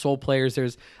heart and soul players,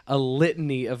 there's a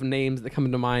litany of names that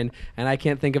come to mind, and I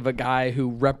can't think of a guy who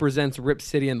represents Rip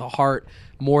City in the heart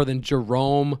more than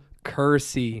Jerome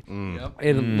Kersey.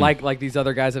 And like these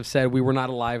other guys have said, we were not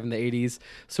alive in the 80s,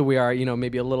 so we are,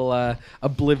 maybe a little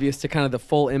oblivious to kind of the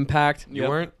full impact. You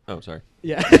weren't? Oh, sorry.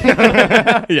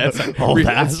 Yeah. Yes.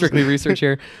 Strictly research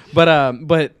here.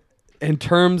 But in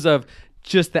terms of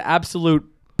just the absolute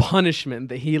punishment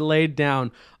that he laid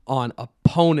down on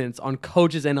opponents, on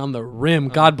coaches, and on the rim.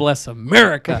 God bless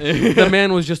America. The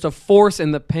man was just a force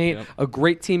in the paint, a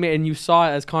great teammate, and you saw,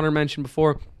 as Connor mentioned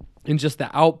before, in just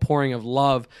the outpouring of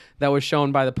love that was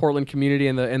shown by the Portland community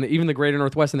and even the Greater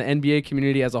Northwest and the NBA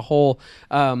community as a whole.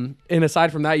 And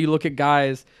aside from that, you look at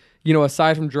guys,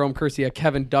 aside from Jerome Kersey, a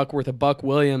Kevin Duckworth, a Buck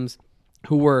Williams,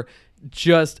 who were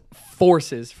just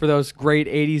forces for those great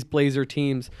 80s Blazer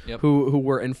teams who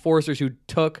were enforcers, who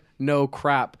took no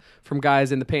crap from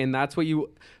guys in the paint. And that's what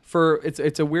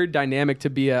it's a weird dynamic to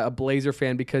be a Blazer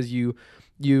fan, because you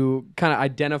kind of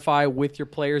identify with your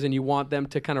players and you want them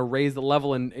to kind of raise the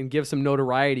level and give some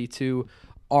notoriety to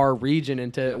our region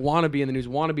and to want to be in the news,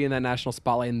 want to be in that national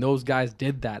spotlight. And those guys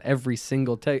did that every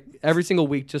single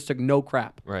week, just took no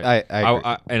crap. Right.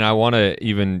 I want to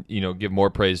even, give more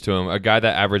praise to him. A guy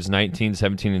that averaged 19,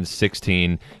 17, and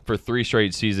 16 for 3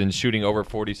 straight seasons, shooting over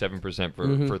 47%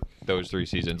 for those 3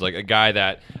 seasons. Like a guy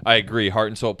that, I agree, heart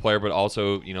and soul player, but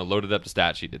also, loaded up the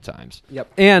stat sheet at times. Yep.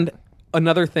 And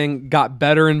another thing, got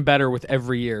better and better with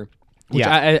every year. Which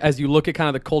as you look at kind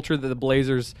of the culture that the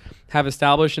Blazers have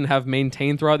established and have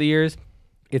maintained throughout the years,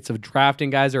 it's of drafting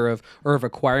guys or of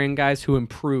acquiring guys who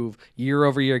improve year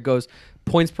over year. It goes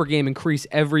points per game increase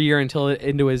every year until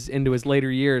into his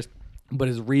later years. But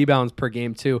his rebounds per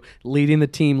game too, leading the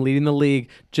team, leading the league,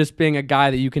 just being a guy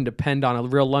that you can depend on, a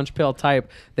real lunch pail type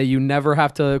that you never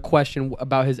have to question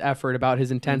about his effort, about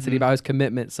his intensity, about his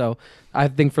commitment. So I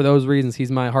think for those reasons, he's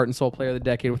my heart and soul player of the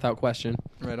decade without question.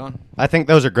 Right on. I think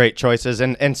those are great choices.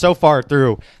 And so far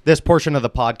through this portion of the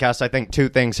podcast, I think 2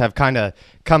 things have kind of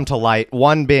come to light.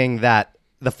 One being that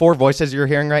the 4 voices you're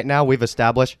hearing right now, we've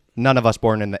established none of us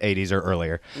born in the 80s or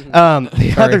earlier.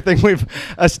 The other thing we've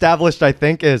established, I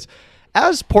think, is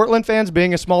as Portland fans,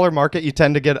 being a smaller market, you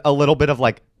tend to get a little bit of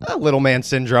like a little man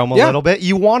syndrome a little bit.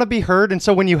 You want to be heard. And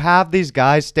so when you have these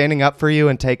guys standing up for you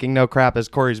and taking no crap, as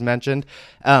Corey's mentioned,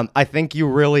 I think you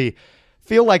really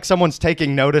feel like someone's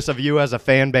taking notice of you as a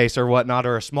fan base or whatnot,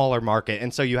 or a smaller market.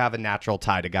 And so you have a natural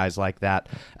tie to guys like that.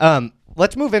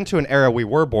 Let's move into an era we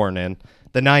were born in,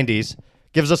 the 90s.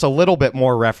 Gives us a little bit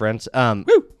more reference. I'm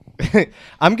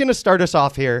going to start us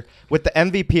off here with the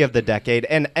MVP of the decade,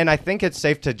 and I think it's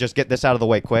safe to just get this out of the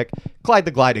way quick. Clyde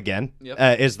the Glide again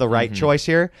is the right choice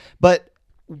here, but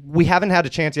we haven't had a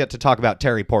chance yet to talk about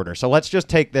Terry Porter, so let's just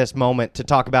take this moment to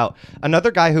talk about another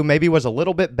guy who maybe was a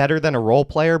little bit better than a role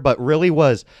player, but really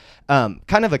was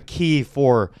kind of a key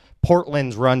for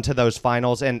Portland's run to those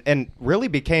finals, and really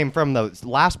became, from the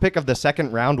last pick of the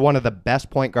second round, one of the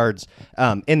best point guards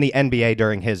in the NBA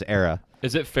during his era.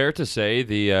 Is it fair to say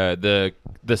the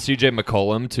CJ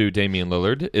McCollum to Damian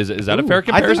Lillard? Is that a fair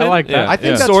comparison? I like that. I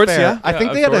think that's fair. I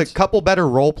think they had a couple better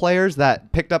role players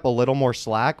that picked up a little more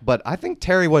slack, but I think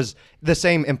Terry was the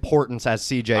same importance as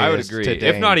CJ I would is agree, to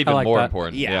Dame. if not even like more that.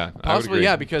 important. Yeah. Possibly,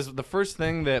 because the first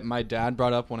thing that my dad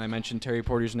brought up when I mentioned Terry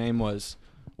Porter's name was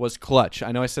clutch.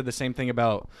 I know I said the same thing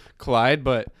about Clyde,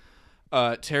 but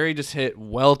Terry just hit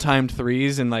well-timed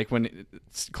threes, and like when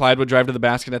Clyde would drive to the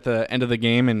basket at the end of the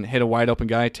game and hit a wide-open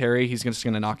guy, Terry, he's just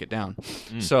going to knock it down.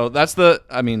 So that's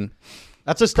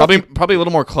that's probably a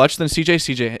little more clutch than CJ.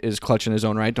 CJ is clutch in his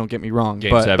own right, don't get me wrong,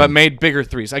 but made bigger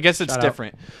threes. I guess it's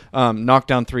different.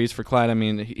 Knockdown threes for Clyde. I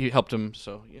mean, he helped him,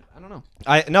 so yeah, I don't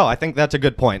know. I think that's a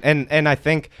good point. And I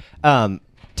think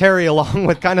Terry, along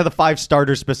with kind of the 5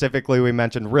 starters specifically we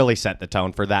mentioned, really set the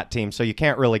tone for that team. So you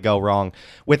can't really go wrong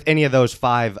with any of those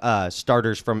 5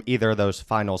 starters from either of those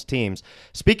finals teams.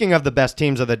 Speaking of the best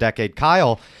teams of the decade,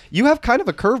 Kyle, you have kind of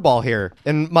a curveball here,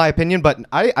 in my opinion, but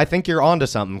I think you're onto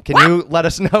something. Can you let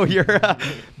us know your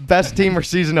best team or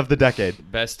season of the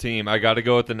decade? Best team. I got to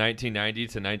go with the 1990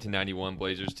 to 1991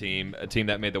 Blazers team, a team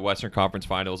that made the Western Conference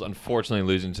Finals, unfortunately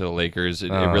losing to the Lakers.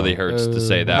 It really hurts to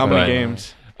say that. How many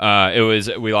games?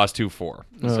 We lost 2-4.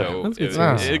 So it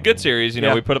was a good series.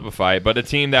 We put up a fight, but a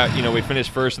team that we finished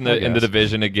first in the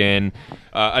division again.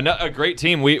 A great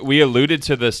team. We alluded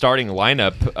to the starting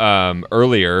lineup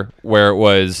earlier, where it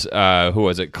was who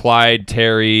was it? Clyde,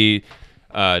 Terry,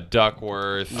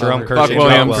 Duckworth, Jerome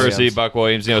Kersey, Buck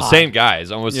Williams. Same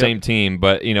guys, almost same team,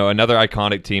 but another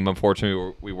iconic team.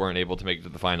 Unfortunately, we weren't able to make it to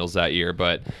the finals that year,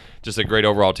 but just a great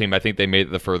overall team. I think they made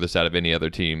it the furthest out of any other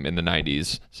team in the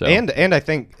 90s. So and I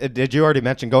think, did you already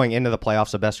mention going into the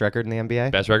playoffs the best record in the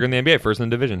NBA? Best record in the NBA, first in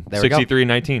the division,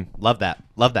 63-19. Love that.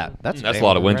 That's a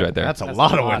lot of wins right there. That's a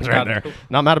lot of wins right there.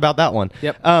 Not mad about that one.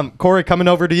 Yep. Corey, coming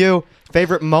over to you.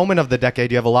 Favorite moment of the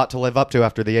decade? You have a lot to live up to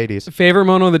after the 80s. Favorite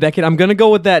moment of the decade? I'm going to go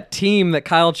with that team that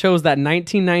Kyle chose, that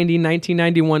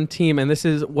 1990-1991 team, and this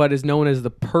is what is known as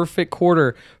the perfect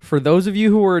quarter. For those of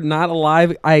you who are not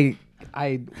alive, I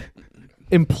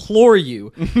implore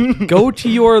you, go to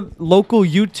your local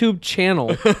YouTube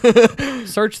channel,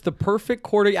 search the perfect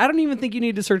quarter. I don't even think you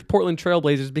need to search Portland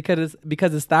Trailblazers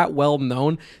because it's that well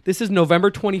known. This is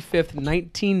November 25th,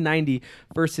 1990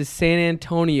 versus San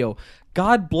Antonio.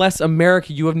 God bless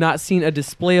America. You have not seen a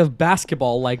display of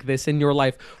basketball like this in your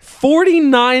life.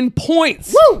 49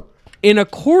 points. Woo! in a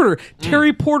quarter.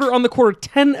 Terry Porter on the quarter,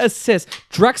 10 assists.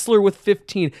 Drexler with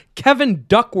 15. Kevin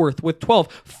Duckworth with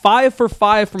 12. 5 for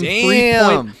 5 from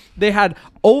 3-point. They had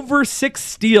over 6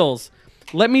 steals.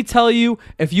 Let me tell you,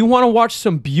 if you want to watch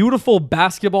some beautiful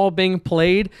basketball being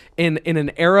played in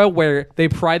an era where they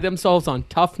pride themselves on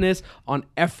toughness, on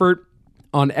effort,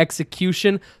 on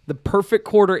execution, the perfect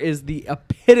quarter is the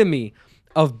epitome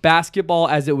of basketball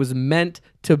as it was meant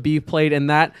to be played. And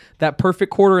that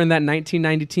perfect quarter in that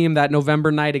 1990 team, that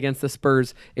November night against the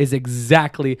Spurs, is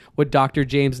exactly what Dr.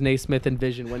 James Naismith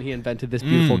envisioned when he invented this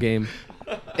beautiful game.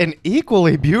 An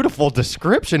equally beautiful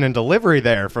description and delivery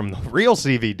there from the real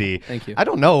CVD. Thank you. I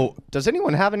don't know. Does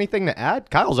anyone have anything to add?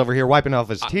 Kyle's over here wiping off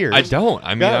his tears. I don't.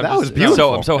 I mean, that was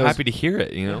beautiful. I'm so happy to hear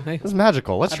it. You know, It was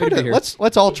magical. Let's Happy to hear.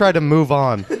 let's all try to move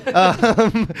on.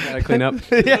 Gotta clean up.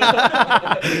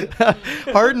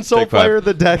 Heart and soul Take 5. player of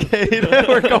the decade.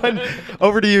 We're going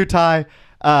over to you, Ty.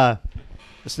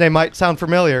 This name might sound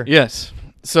familiar. Yes.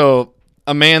 So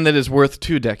a man that is worth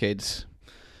 2 decades.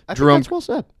 I think Jerome- that's well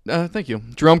said. Thank you.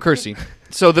 Jerome Kersey.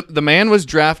 So the man was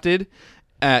drafted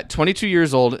at 22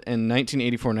 years old in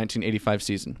 1984-1985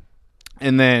 season.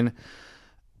 And then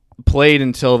played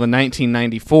until the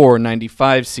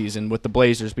 1994-95 season with the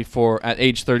Blazers at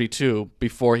age 32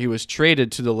 before he was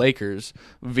traded to the Lakers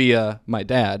via my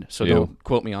dad. So don't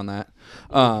quote me on that.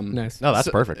 Nice. No, that's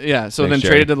perfect. Yeah, so Thanks, then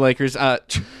Jerry. traded to the Lakers.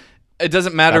 It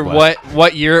doesn't matter God bless.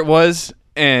 what year it was.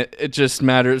 And it just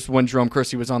matters when Jerome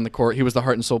Kersey was on the court. He was the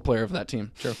heart and soul player of that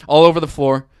team. Sure. All over the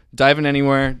floor, diving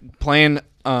anywhere, playing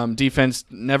defense,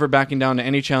 never backing down to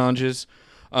any challenges.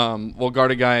 We'll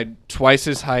guard a guy twice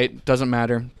his height. Doesn't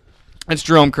matter. It's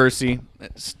Jerome Kersey.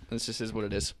 This just is what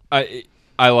it is.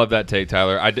 I love that take,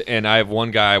 Tyler. And I have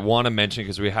one guy I want to mention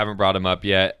because we haven't brought him up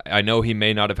yet. I know he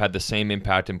may not have had the same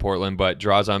impact in Portland, but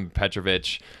Drazen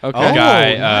Petrovic, a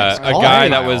guy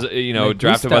that was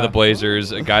drafted by the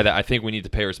Blazers, a guy that I think we need to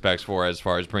pay respects for as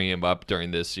far as bringing him up during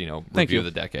this review of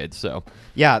the decade. So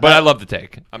Yeah, but I love the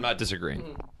take. I'm not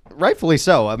disagreeing. Rightfully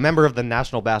so, a member of the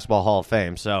National Basketball Hall of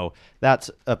Fame. So that's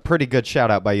a pretty good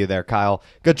shout out by you there, Kyle.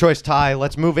 Good choice, Ty.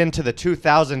 Let's move into the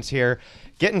 2000s here.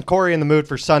 Getting Corey in the mood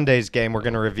for Sunday's game. We're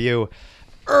going to review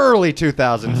early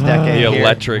 2000s decade The here.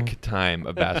 electric time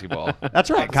of basketball. That's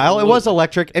right, Kyle. It was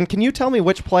electric. And can you tell me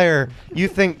which player you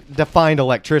think defined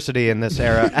electricity in this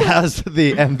era as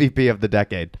the MVP of the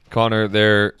decade? Connor,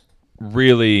 there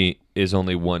really is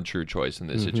only one true choice in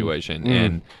this situation,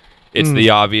 and it's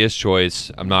the obvious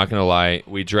choice. I'm not going to lie.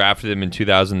 We drafted him in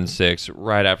 2006,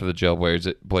 right after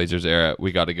the Blazers era.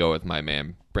 We got to go with my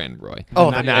man, Brandon Roy.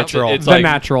 Oh, the natural. It's The like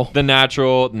natural. The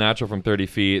natural from 30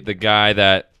 feet. The guy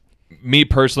that, me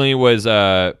personally, was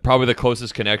probably the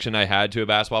closest connection I had to a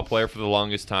basketball player for the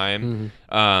longest time.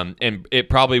 And it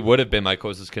probably would have been my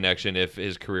closest connection if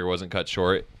his career wasn't cut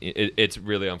short. It's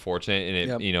really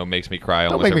unfortunate, and it makes me cry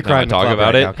almost every time I talk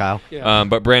about it. Now, Kyle. Yeah.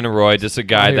 But Brandon Roy, just a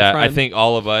guy you're that crying. I think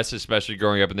all of us, especially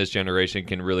growing up in this generation,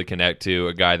 can really connect to.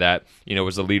 A guy that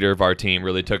was the leader of our team,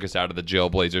 really took us out of the Jail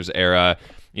Blazers era.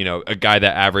 A guy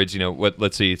that averaged,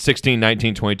 let's see, 16,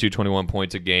 19, 22, 21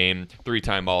 points a game,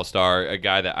 3-time All-Star, a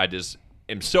guy that I just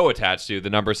am so attached to, the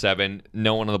number 7.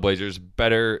 No one on the Blazers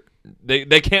better.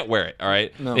 They can't wear it, all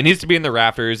right? No. It needs to be in the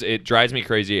rafters. It drives me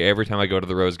crazy every time I go to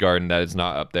the Rose Garden that it's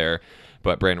not up there.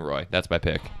 But Brandon Roy, that's my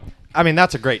pick. I mean,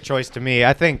 that's a great choice to me.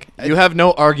 I think. You have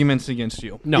no arguments against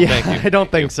you. No, Yeah, thank you. I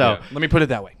don't think so. Yeah. Let me put it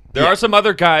that way. There are some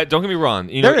other guys. Don't get me wrong.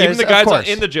 There Even is, the of guys course.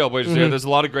 in the Jailblazers here, there's a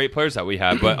lot of great players that we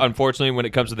have. But unfortunately, when it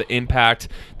comes to the impact,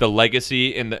 the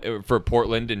legacy for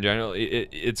Portland in general,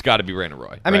 it's got to be Brandon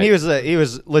Roy. I mean, right? he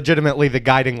was legitimately the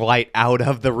guiding light out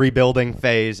of the rebuilding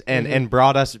phase and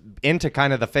brought us into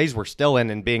kind of the phase we're still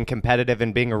in and being competitive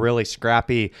and being a really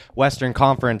scrappy Western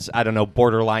Conference, I don't know,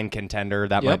 borderline contender.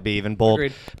 That might be even bold.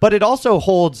 Agreed. But it also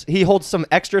holds some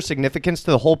extra significance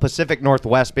to the whole Pacific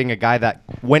Northwest, being a guy that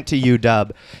went to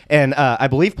UW and I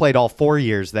believe played all 4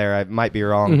 years there. I might be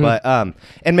wrong, but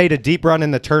and made a deep run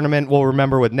in the tournament. We'll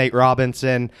remember with Nate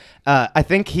Robinson. I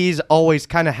think he's always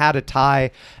kind of had a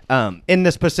tie in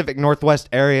this Pacific Northwest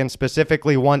area, and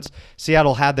specifically once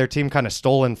Seattle had their team kind of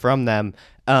stolen from them.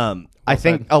 I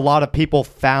think a lot of people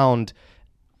found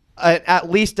at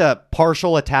least a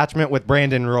partial attachment with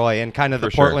Brandon Roy and kind of the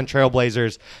For sure. Portland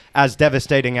Trailblazers, as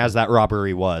devastating as that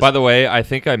robbery was. By the way, I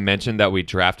think I mentioned that we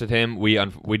drafted him. We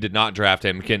did not draft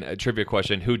him. A trivia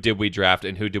question: who did we draft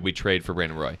and who did we trade for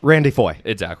Brandon Roy? Randy Foy.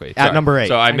 Exactly. At number 8.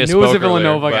 So I knew misspoke it was a earlier,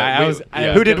 Villanova but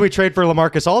guy. Who did we trade for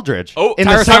LaMarcus Aldridge? Oh,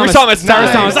 Tyrese Thomas.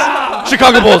 Nice.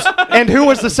 Chicago Bulls. And who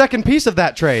was the second piece of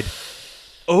that trade?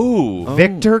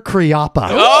 Victor Kriapa.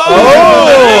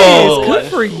 Oh,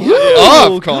 good for you.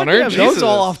 Off, Connor. Those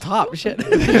all off top. Shit.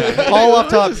 All up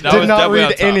top. That Did was not definitely read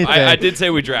on top. anything. I did say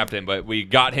we drafted him, but we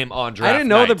got him on draft I didn't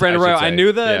know the night, Brandon should Royal. say. I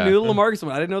knew the Yeah. Lamarcus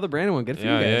one. I didn't know the Brandon one. Good for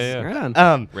you guys. Yeah. Right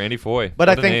on. Randy Foy. But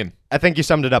What I a name. think you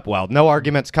summed it up well. No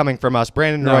arguments coming from us.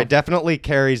 Brandon Roy definitely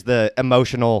carries the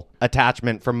emotional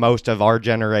attachment from most of our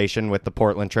generation with the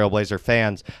Portland Trailblazer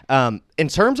fans. In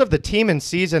terms of the team and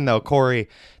season, though, Corey,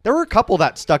 there were a couple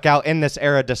that stuck out in this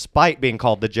era despite being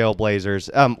called the Jailblazers.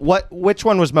 Which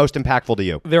one was most impactful to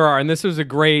you? There are, and this was a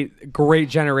great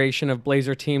generation of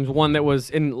Blazer teams. One that was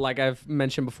in, like I've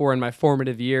mentioned before, in my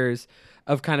formative years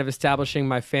of kind of establishing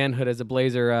my fanhood as a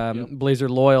Blazer, Blazer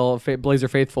loyal, Blazer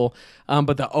faithful.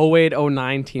 But the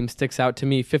 08-09 team sticks out to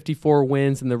me. 54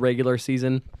 wins in the regular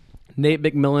season. Nate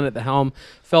McMillan at the helm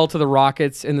fell to the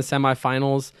Rockets in the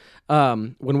semifinals.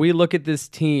 When we look at this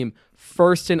team,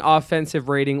 first in offensive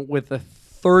rating with the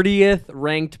 30th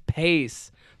ranked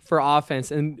pace for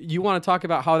offense, and you want to talk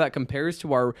about how that compares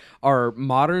to our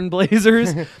modern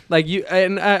Blazers. Like you,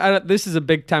 and this is a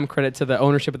big time credit to the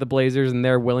ownership of the Blazers and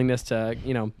their willingness to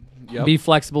be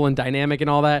flexible and dynamic and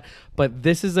all that. But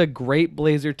this is a great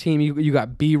Blazer team. You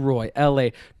got B-Roy,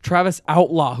 L.A., Travis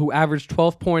Outlaw, who averaged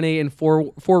 12.8 and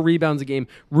four rebounds a game,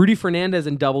 Rudy Fernandez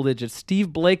in double digits,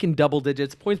 Steve Blake in double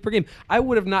digits, points per game. I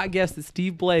would have not guessed that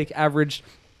Steve Blake averaged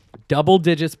double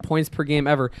digits points per game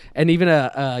ever, and even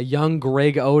a young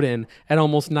Greg Oden at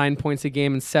almost 9 points a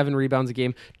game and 7 rebounds a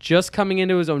game, just coming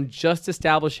into his own, just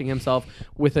establishing himself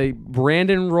with a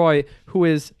Brandon Roy who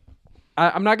is,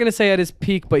 I'm not going to say at his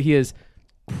peak, but he is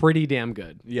pretty damn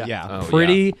good. Yeah.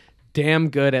 Damn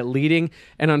good at leading.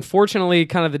 And unfortunately,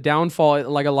 kind of the downfall,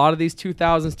 like a lot of these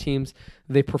 2000s teams,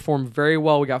 they performed very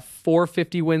well. We got 5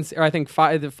 50-win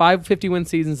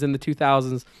seasons in the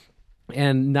 2000s,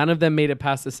 and none of them made it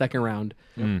past the second round.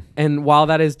 And while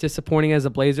that is disappointing as a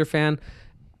Blazer fan,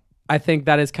 I think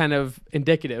that is kind of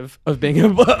indicative of being a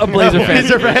Blazer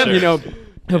fan.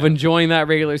 Of enjoying that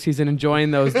regular season,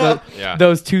 enjoying those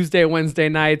Tuesday, Wednesday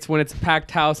nights when it's a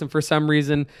packed house, and for some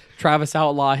reason Travis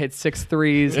Outlaw hits 6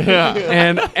 threes,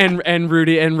 and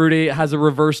Rudy has a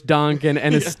reverse dunk and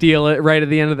a steal it right at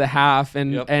the end of the half,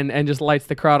 and just lights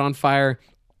the crowd on fire.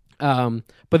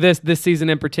 But this season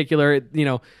in particular,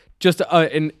 just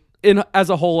in as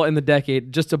a whole in the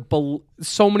decade, just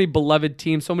so many beloved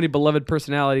teams, so many beloved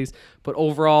personalities, but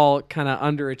overall kind of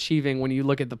underachieving when you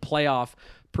look at the playoff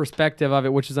perspective of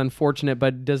it, which is unfortunate,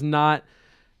 but does not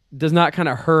kind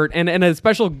of hurt. And a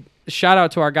special shout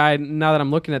out to our guy, now that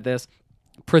I'm looking at this,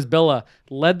 Prisbilla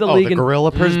led the league. The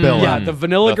Gorilla Prisbilla. Yeah, the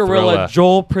Vanilla Gorilla,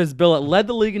 Joel Prisbilla led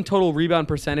the league in total rebound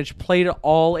percentage, played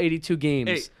all 82 games.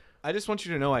 Hey, I just want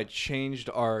you to know I changed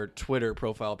our Twitter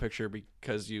profile picture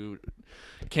because you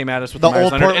came at us with The the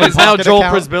old Myers 100, Portland and it's now Pocket Joel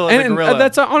account. Prisbilla, And the gorilla.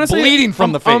 that's honestly bleeding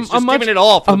from the face, just giving it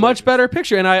all for a the much Blazers. better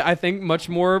picture, and I think much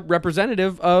more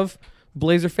representative of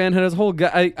Blazer fanhood as a whole.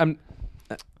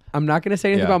 I'm not going to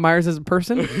say anything about Myers as a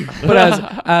person, but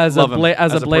as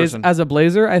a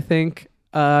Blazer, I think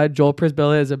Joel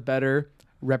Prisbilla is a better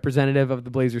representative of the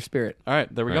Blazer spirit. All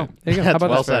right, there we go. There you go. How about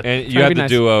well that? said. And you Trying to had be the nice.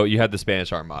 duo. You had the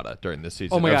Spanish Armada during this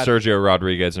season. Oh my of God. Sergio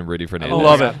Rodriguez and Rudy Fernandez. I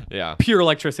love it. Yeah. Pure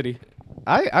electricity.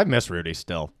 I miss Rudy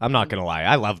still. I'm not gonna lie.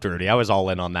 I loved Rudy. I was all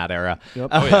in on that era.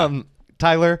 Yep.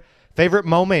 Tyler, favorite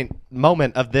moment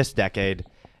of this decade,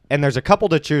 and there's a couple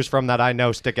to choose from that I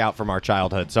know stick out from our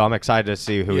childhood. So I'm excited to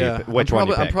see which one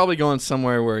you pick. I'm probably going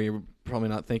somewhere where you're probably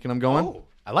not thinking I'm going. Oh,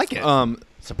 I like it.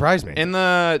 Surprise me. In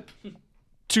the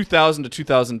 2000 to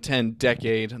 2010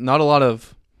 decade, not a lot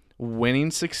of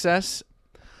winning success.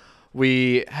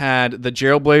 We had the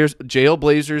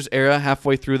Jailblazers era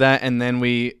halfway through that, and then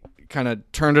we kind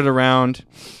of turned it around,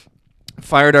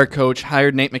 fired our coach,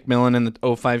 hired Nate McMillan in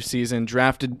the 05 season,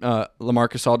 drafted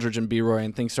LaMarcus Aldridge and B-Roy,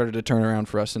 and things started to turn around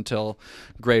for us until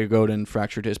Greg Oden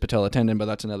fractured his patella tendon, but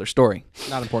that's another story.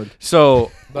 Not important.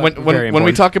 So But very when we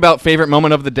important. talk about favorite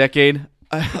moment of the decade,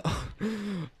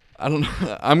 I don't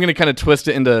know. I'm going to kind of twist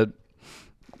it into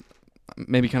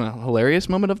maybe kind of hilarious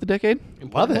moment of the decade.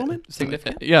 Love it. Moment?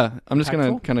 Significant? Yeah, I'm just going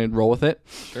Impactful? to kind of roll with it.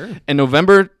 Sure. In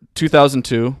November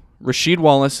 2002, Rasheed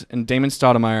Wallace and Damon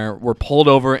Stoudemire were pulled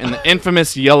over in the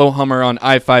infamous yellow Hummer on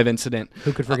I-5 incident.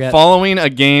 Who could forget? Following a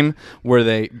game where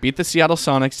they beat the Seattle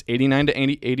Sonics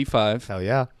 89-85. Hell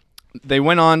yeah. They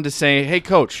went on to say, "Hey,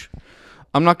 coach,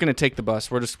 I'm not going to take the bus.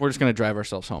 We're just going to drive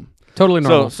ourselves home." Totally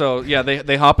normal. So yeah,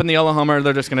 they hop in the yellow Hummer.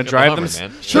 They're just going to drive them.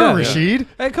 man. Sure, Yeah. Rashid.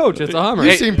 Hey, coach, it's a Hummer.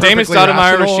 You Hey, seem Damon perfectly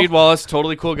Stoudemire, rational. Rasheed Wallace,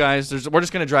 totally cool guys. We're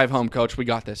just going to drive home, coach. We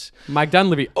got this. Mike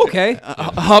Dunleavy. Okay.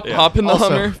 Hop in the Also,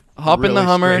 Hummer. Hop in the really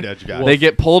Hummer. straight edge guy. They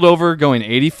get pulled over going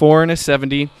 84 and a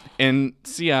 70 in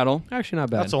Seattle. Actually,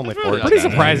 not bad. That's only really 4. not pretty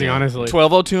bad. surprising, honestly.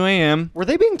 12:02 a.m. Were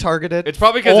they being targeted? It's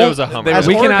probably because it was a Hummer. As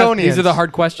We can ask, Oregonians. these are the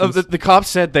hard questions. The cops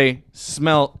said they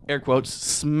air quotes,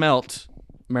 smelt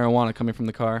marijuana coming from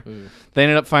the car. They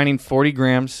ended up finding 40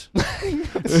 grams.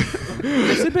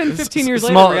 It's been 15 years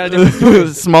small, later. We got a different story.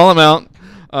 small amount.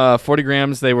 40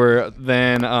 grams. They were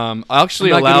then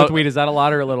actually I'm not good allowed. with weed. Is that a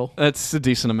lot or a little? That's a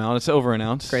decent amount. It's over an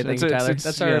ounce. Great, thank It's- you, Tyler. it's-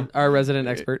 That's yeah. our resident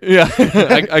expert. Yeah,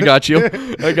 I got you.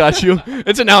 I got you.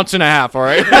 It's an ounce and a half, all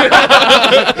right? God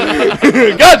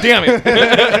damn it.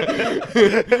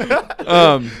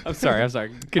 I'm sorry. Well,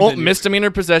 Continue.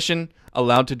 misdemeanor possession,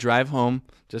 allowed to drive home.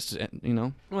 Just,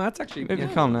 Well, that's actually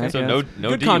calm down. So yeah. no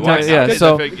Good DUI. context. Yeah, Good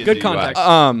so- DUI. good context.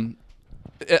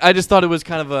 I just thought it was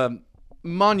kind of a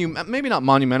maybe not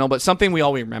monumental, but something we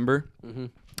all remember. Mm-hmm.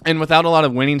 And without a lot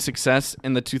of winning success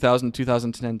in the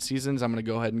 2000-2010 seasons, I'm going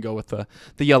to go ahead and go with the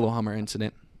Yellow Hummer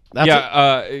incident.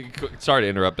 Sorry to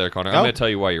interrupt there, Connor. No. I'm going to tell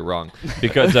you why you're wrong.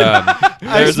 Because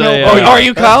there's smell- a. Oh, Are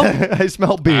you, Kyle? I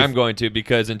smell beef. I'm going to,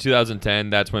 because in 2010,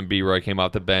 that's when B-Roy came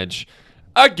off the bench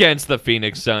against the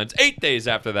Phoenix Suns. 8 days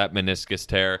after that meniscus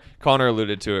tear. Connor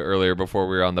alluded to it earlier before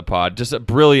we were on the pod. Just a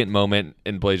brilliant moment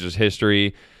in Blazers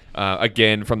history.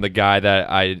 Again, from the guy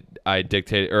that I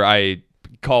dictated, or I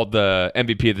called the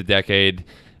MVP of the decade.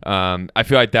 I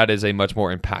feel like that is a much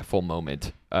more impactful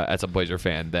moment as a Blazer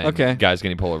fan than guys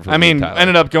getting pulled over. For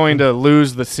Ended up going to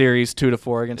lose the series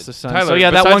 2-4 against the Suns. Tyler, so yeah,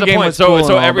 that besides one the game point, was cool.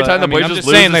 so and every all, time but, the I mean, I'm Blazers just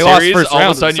lose saying the they lost series, first all of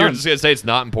round a to sudden the you're Suns. just going to say it's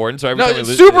not important. So every No, time we it's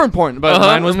lose, super important, but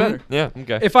mine was better. Yeah.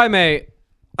 Okay. If I may,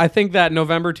 I think that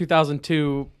November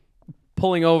 2002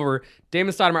 pulling over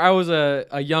Damon Stoudemire. I was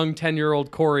a young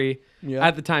 10-year-old Corey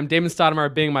at the time. Damon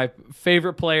Stoudemire being my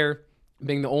favorite player,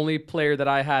 being the only player that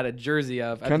I had a jersey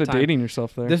of. Kind at of the time. dating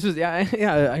yourself there. This was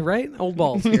right, old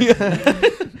balls. Here.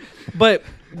 But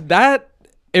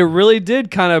it really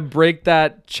did kind of break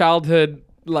that childhood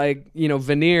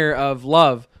veneer of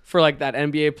love for like that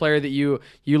NBA player that you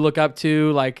look up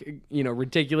to,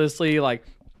 ridiculously, like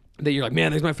that you're like,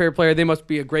 man, he's my favorite player. They must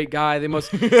be a great guy. They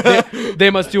must they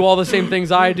must do all the same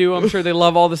things I do. I'm sure they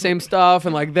love all the same stuff,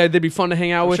 and like they'd be fun to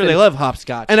hang out with. sure they love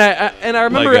hopscotch. And I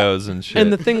remember Legos and shit.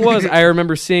 And the thing was, I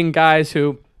remember seeing guys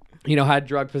who, had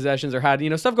drug possessions or had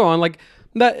stuff going on like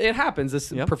that. It happens.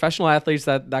 This professional athletes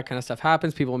that kind of stuff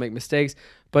happens. People make mistakes,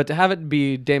 but to have it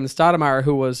be Damon Stoudemire,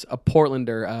 who was a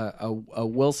Portlander, a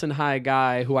Wilson High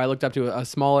guy who I looked up to, a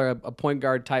smaller, a point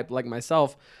guard type like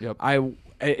myself.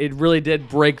 It really did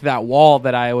break that wall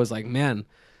that I was like, man,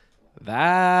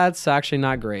 that's actually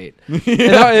not great. And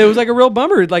it was like a real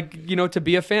bummer. Like, to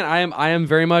be a fan, I am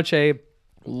very much a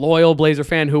loyal Blazer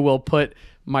fan who will put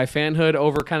my fanhood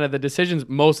over kind of the decisions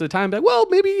most of the time. Like, well,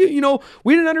 maybe,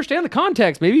 we didn't understand the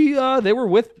context. Maybe they were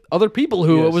with other people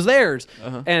who it was theirs.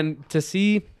 And to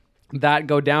see that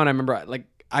go down, I remember,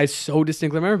 I so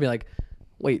distinctly remember being like,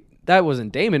 wait, that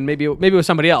wasn't Damon. Maybe it was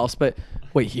somebody else. But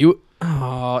wait,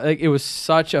 it was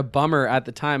such a bummer at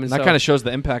the time, and that so kind of shows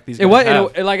the impact these guys it was.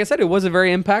 have. Like I said, it was a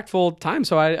very impactful time.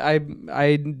 So I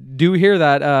do hear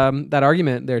that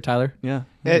argument there, Tyler. Yeah.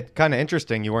 It kind of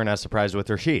interesting. You weren't as surprised with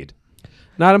Rashid.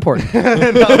 Not important.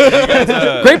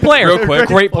 Great player. Real quick.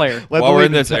 Great player. While we're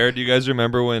in this era, do you guys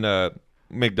remember when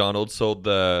McDonald's sold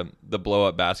the blow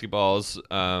up basketballs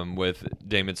with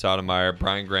Damon Stoudemire?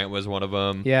 Brian Grant was one of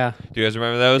them. Yeah. Do you guys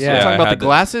remember those? Yeah. You're talking I about had the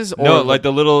glasses? Or No, like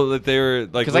the little, they were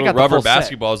like 'Cause I little got the rubber full set.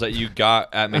 basketballs that you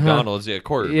got at McDonald's. Yeah,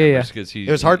 Corey. Yeah, remembers yeah. 'cause he,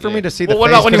 It was hard for me to see the what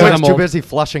face about when because you I was went- too busy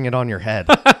flushing it on your head.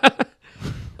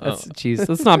 Jeez,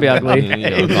 let's not be ugly.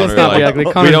 Connor, Let's not be ugly.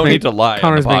 we Connor's don't being- need to lie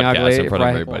Connor's on the being podcast ugly. in front of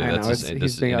Right. everybody. I know, That's he's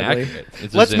just being ugly. inaccurate. It's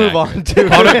just Let's move on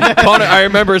inaccurate. to Connor, I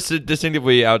remember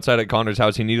distinctively outside of Connor's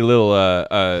house, he needed a little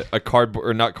a cardboard,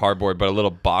 or not cardboard, but a little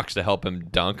box to help him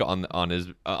dunk on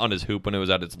his hoop when it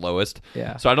was at its lowest.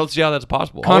 Yeah. So I don't see how that's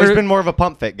possible. Connor- Always been more of a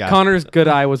pump fake guy. Connor's good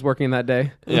eye was working that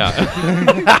day. Yeah.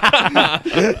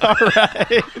 All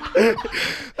right.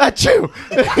 Achoo!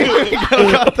 We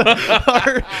got the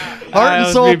heart and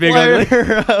was soul me being ugly.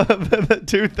 player of the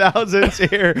 2000s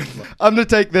here. I'm going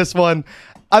to take this one.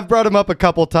 I've brought him up a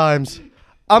couple times.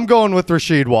 I'm going with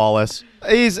Rasheed Wallace.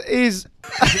 He's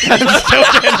I'm still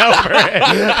getting over it.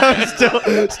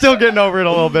 I'm still getting over it a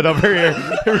little bit over here.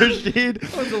 Rasheed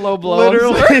was a low blow.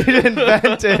 literally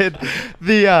invented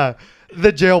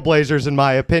the Jailblazers, in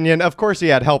my opinion. Of course, he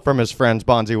had help from his friends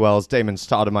Bonzi Wells, Damon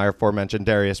Stoudemire, aforementioned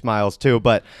Darius Miles too.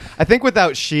 But I think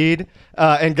without Sheed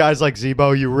and guys like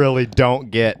Zebo, you really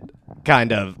don't get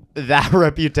kind of that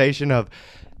reputation of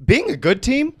being a good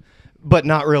team, but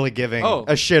not really giving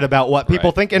a shit about what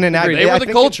people think. And They were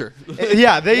the culture.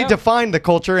 They defined the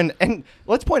culture. And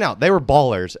let's point out, they were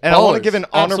ballers. And I want to give an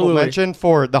honorable mention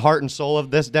for the heart and soul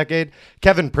of this decade.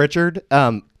 Kevin Pritchard,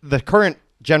 the current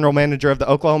general manager of the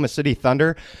Oklahoma City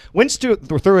Thunder, went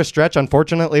through a stretch,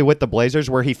 unfortunately, with the Blazers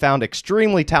where he found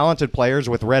extremely talented players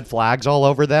with red flags all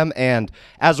over them. And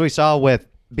as we saw with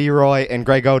B-Roy and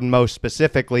Greg Oden most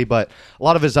specifically, but a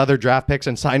lot of his other draft picks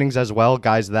and signings as well,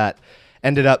 guys that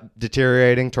ended up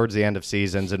deteriorating towards the end of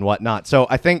seasons and whatnot. So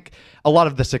I think a lot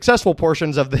of the successful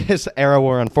portions of this era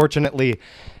were unfortunately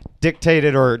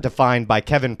dictated or defined by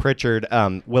Kevin Pritchard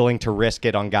willing to risk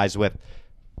it on guys with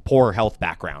poor health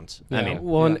backgrounds. Yeah. I mean,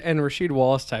 and Rasheed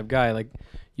Wallace type guy, like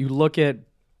you look at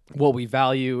what we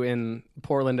value in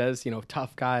Portland as,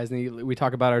 tough guys. And we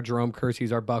talk about our Jerome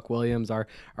Kersey's, our Buck Williams, our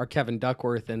Kevin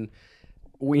Duckworth, and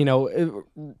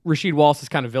Rasheed Wallace is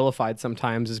kind of vilified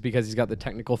sometimes is because he's got the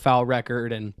technical foul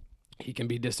record and he can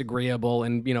be disagreeable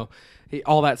and,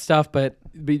 all that stuff. But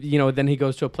then he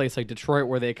goes to a place like Detroit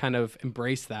where they kind of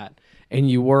embrace that. And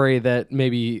you worry that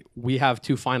maybe we have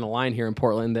too fine a line here in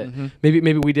Portland that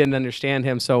maybe we didn't understand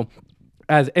him. So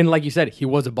and like you said, he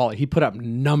was a baller. He put up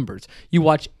numbers. You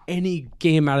watch any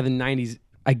game out of the 90s,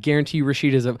 I guarantee you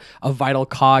Rasheed is a vital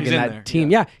cog in that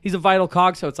team. Yeah, he's a vital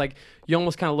cog. So it's like you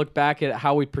almost kind of look back at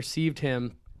how we perceived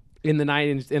him in the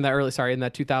 90s, in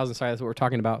that 2000. Sorry, that's what we're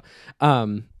talking about.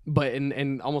 But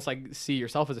and almost like see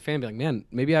yourself as a fan, be like, man,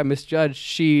 maybe I misjudged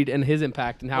Sheed and his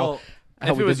impact and how.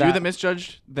 If it was you that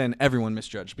misjudged, then everyone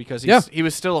misjudged because he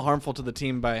was still harmful to the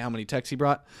team by how many techs he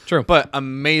brought. True. But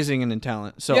amazing and in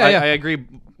talent. So I agree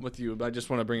with you, but I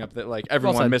just want to bring up that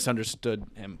everyone misunderstood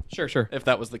him. Sure. If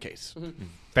that was the case. Mm-hmm.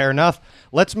 fair enough.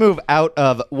 Let's move out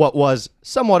of what was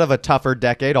somewhat of a tougher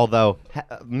decade, although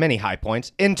many high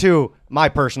points, into my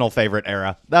personal favorite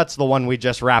era. That's the one we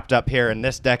just wrapped up here in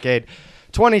this decade.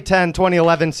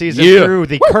 2010-2011 season through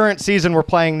the current season we're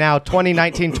playing now,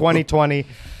 2019-2020.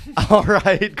 All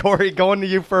right, Corey, going to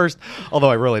you first, although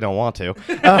I really don't want to.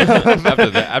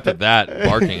 After that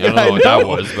barking, I don't know what that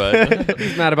was, but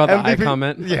he's mad about the eye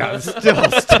comment. Yeah,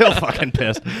 still fucking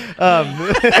pissed.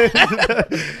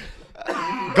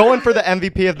 Going for the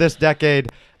MVP of this decade,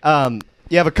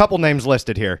 you have a couple names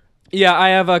listed here. Yeah, I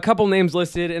have a couple names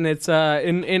listed, and it's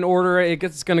in order.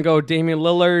 It's going to go Damian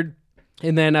Lillard,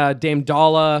 and then Dame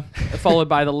Dalla, followed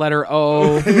by the letter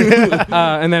O,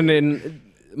 and then in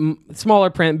smaller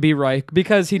print, B-Roy,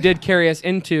 because he did carry us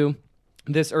into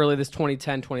this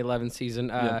 2010-2011 season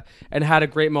and had a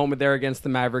great moment there against the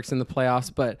Mavericks in the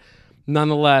playoffs. But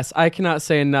nonetheless, I cannot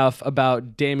say enough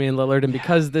about Damian Lillard, and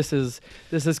because this is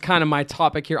kind of my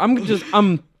topic here, I'm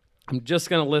just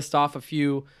gonna list off a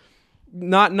few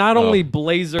not only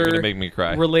Blazer make me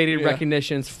cry. related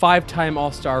recognitions, 5-time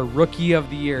All-Star, Rookie of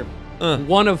the Year,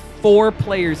 one of 4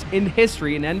 players in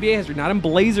history, in NBA history, not in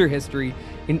Blazer history,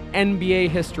 in NBA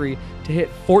history, to hit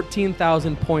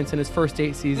 14,000 points in his first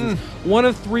 8 seasons. One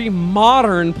of 3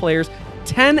 modern players,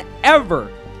 10 ever,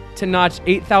 to notch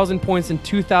 8,000 points and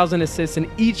 2,000 assists in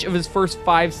each of his first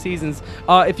 5 seasons.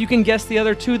 If you can guess the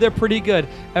other 2, they're pretty good.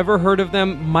 Ever heard of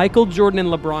them? Michael Jordan and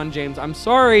LeBron James. I'm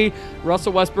sorry,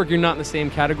 Russell Westbrook, you're not in the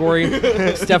same category.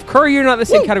 Steph Curry, you're not in the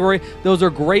same category. Those are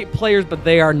great players, but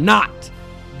they are not.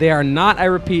 They are not, I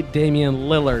repeat, Damian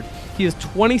Lillard. He is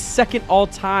 22nd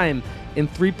all-time in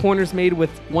three-pointers made with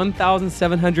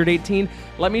 1,718.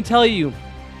 Let me tell you,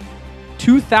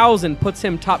 2,000 puts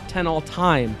him top 10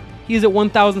 all-time. He's at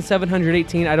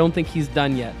 1,718. I don't think he's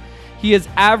done yet. He has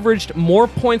averaged more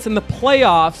points in the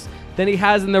playoffs than he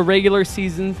has in the regular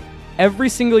season every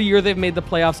single year they've made the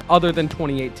playoffs other than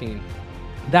 2018.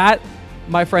 That,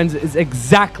 my friends, is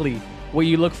exactly what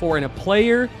you look for in a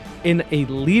player, in a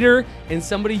leader, in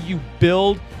somebody you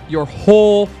build your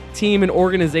whole team and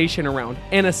organization around.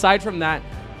 And aside from that,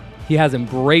 he has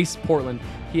embraced Portland.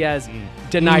 He has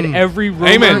denied every rumor.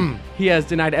 Amen. He has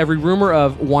denied every rumor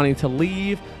of wanting to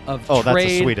leave, of trade. That's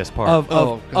the sweetest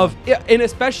part. And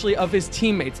especially of his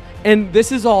teammates. And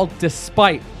this is all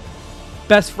despite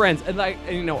best friends. And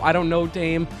I don't know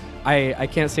Dame. I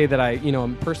can't say that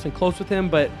I'm personally close with him,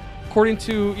 but according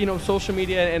to social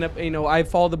media and I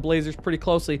follow the Blazers pretty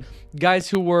closely, guys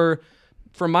who were,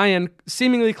 from my end,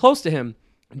 seemingly close to him: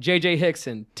 J.J.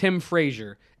 Hickson, Tim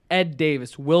Frazier, Ed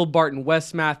Davis, Will Barton,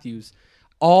 Wes Matthews,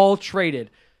 all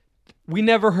traded. We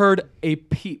never heard a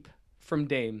peep from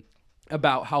Dame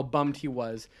about how bummed he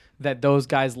was that those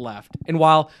guys left. And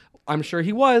while I'm sure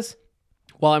he was,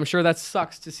 Well, I'm sure that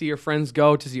sucks to see your friends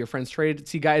go, to see your friends traded, to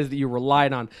see guys that you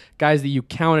relied on, guys that you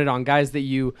counted on, guys that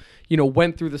you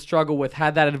went through the struggle with,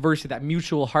 had that adversity, that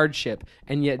mutual hardship,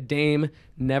 and yet Dame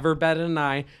never batted an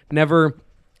eye,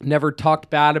 never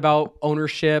talked bad about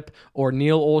ownership or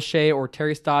Neil Olshey or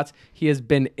Terry Stotts. He has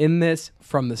been in this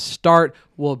from the start,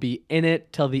 will be in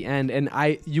it till the end, and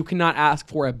you cannot ask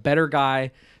for a better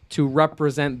guy to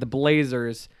represent the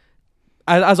Blazers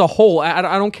as a whole. I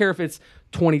don't care if it's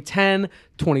 2010,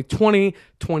 2020,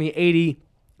 2080.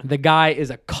 The guy is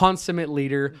a consummate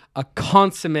leader, a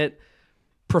consummate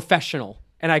professional,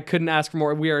 and I couldn't ask for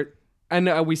more.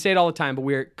 We say it all the time,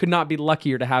 but could not be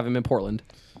luckier to have him in Portland.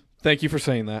 Thank you for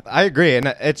saying that. I agree, and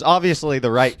it's obviously the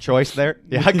right choice there.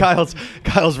 Yeah,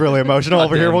 Kyle's really emotional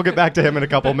over here. We'll get back to him in a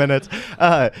couple minutes.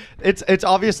 It's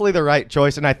obviously the right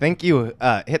choice, and I think you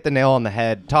hit the nail on the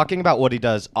head talking about what he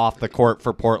does off the court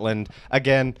for Portland.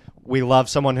 Again, we love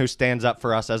someone who stands up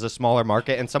for us as a smaller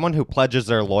market and someone who pledges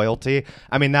their loyalty.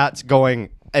 I mean, that's going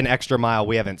an extra mile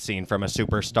we haven't seen from a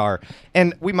superstar.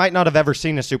 And we might not have ever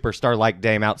seen a superstar like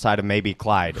Dame outside of maybe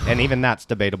Clyde. And even that's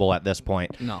debatable at this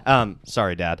point. No.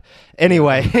 Sorry, Dad.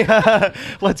 Anyway,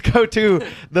 let's go to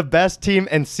the best team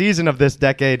and season of this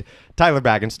decade. Tyler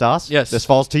Baggenstoss. Yes. This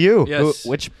falls to you. Yes.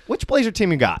 Which Blazer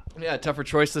team you got? Yeah, tougher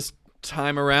choice this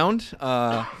time around.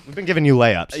 We've been giving you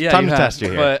layups. Yeah, Time you to have, test you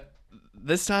here. But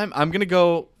this time, I'm going to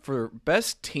go for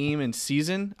best team and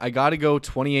season. I got to go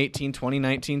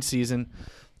 2018-2019 season.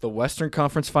 The Western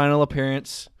Conference Final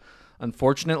appearance.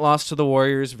 Unfortunate loss to the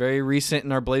Warriors. Very recent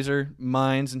in our Blazer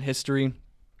minds and history.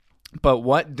 But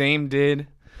what Dame did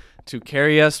to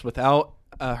carry us without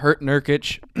hurt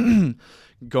Nurkic,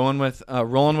 rolling with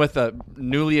a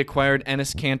newly acquired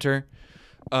Enes Kanter,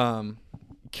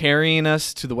 carrying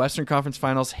us to the Western Conference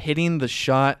Finals, hitting the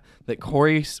shot that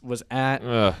Corey was at,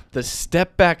 the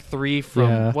step back three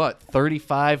from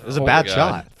 35. It was a bad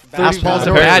shot. Paul Paul George.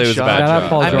 George. Bad It was a shot. bad shot.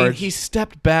 Paul I mean, George. he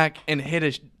stepped back and hit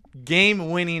a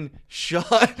game-winning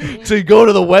shot to go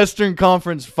to the Western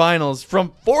Conference Finals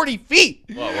from 40 feet.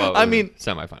 Whoa, I mean,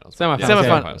 semifinals.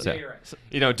 Semifinals.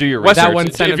 Yeah. Do your Western- research. That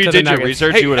one sent If him you to the did your Nuggets.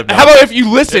 research, hey, you would have. how about if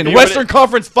you listen? If you Western would've-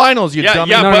 Conference Finals, you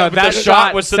dummy. Yeah, No, but that the shot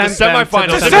shot was to the sent them to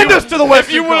semifinals. the Send us to the If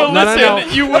Western you would have Conference. No, no,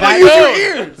 listened, no. you would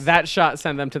That- have known. That shot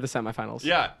sent them to the semifinals.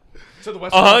 Yeah. To the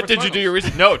Western Conference Did you do Finals. your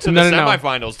research? No, to No, the no, no.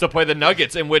 semifinals to play the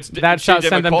Nuggets, in which That shot CJ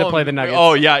sent them to McCollum- play the Nuggets.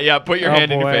 Oh yeah. Put your Oh,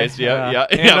 hand in your boy. face. Yeah. Hand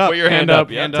Yeah. up, Put your hand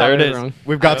up. Yeah. hand There up. it is. Wrong.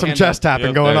 We've got some Hand chest up. tapping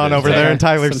Yep, going there on it is. over there in Some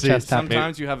Tyler's chest seat. tapping.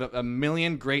 Sometimes you have a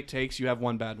million great takes. You have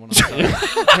one bad one.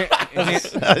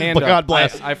 Hand God up.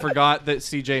 bless. I forgot that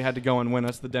CJ had to go and win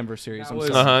us the Denver series. I'm was-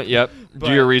 sorry. Yep. But-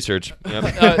 Do your research.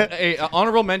 Yep.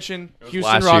 Honorable mention, Houston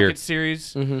last year. Rockets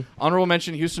series. Honorable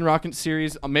mention, Houston Rockets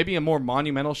series. Maybe a more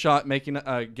monumental shot,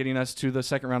 getting us to the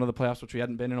second round of the playoffs, which we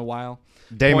hadn't been in a while.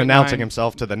 Dame 0.9, announcing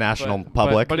himself to the national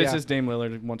public. But it's Yeah. just Dame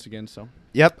Lillard once again. So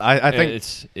Yep, I think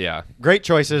It's great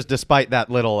choices despite that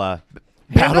little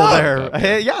battle up. there.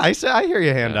 Hey, yeah, I hear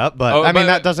you hand up, but Oh, I mean but-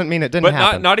 that doesn't mean it didn't But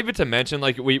happen. not even to mention,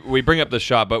 like we bring up the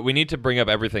shot, but we need to bring up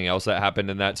everything else that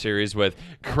happened in that series with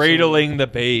cradling the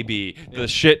baby, the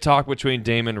shit talk between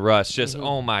Dame and Russ. Just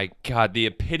oh my god, the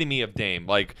epitome of Dame.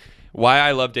 Like why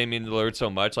I love Damian Lillard so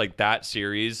much. Like that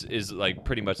series is like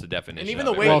pretty much the definition. and even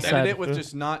of the it way right he there. ended said. it with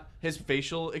just not his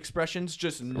facial expressions,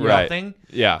 just Right. nothing.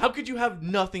 Yeah. How could you have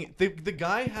nothing? The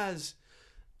guy has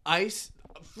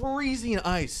freezing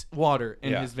ice water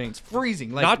in Yeah. his veins,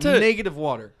 freezing like Not to- negative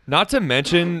water. Not to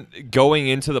mention going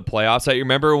into the playoffs. I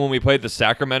remember when we played the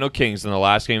Sacramento Kings in the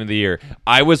last game of the year.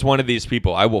 I was one of these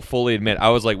people. I will fully admit. I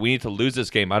was like, we need to lose this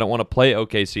game. I don't want to play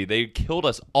OKC. They killed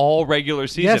us all regular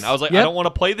season. Yes. I was like, Yep. I don't want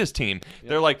to play this team.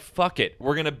 They're like, fuck it.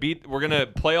 We're gonna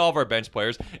play all of our bench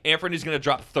players. Anthony's gonna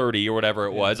drop 30 or whatever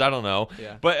it was. I don't know.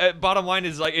 Yeah. But bottom line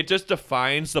is like it just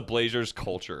defines the Blazers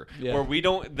culture Yeah.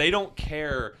 where they don't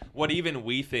care what even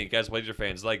we think as Blazer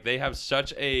fans. Like they have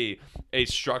such a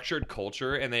structured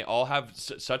culture and they all have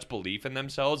such belief in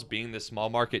themselves being this small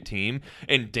market team,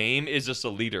 and Dame is just a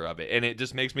leader of it, and it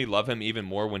just makes me love him even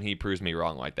more when he proves me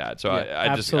wrong like that. So I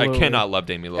absolutely. cannot love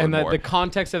Damian Lillard And more. the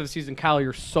context of the season, Kyle,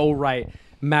 you're so right,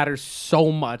 matters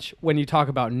so much when you talk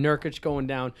about Nurkic going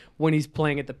down, when he's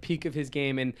playing at the peak of his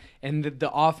game, and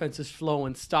the offense is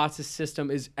flowing, Stotts'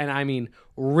 system is, and I mean,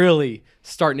 really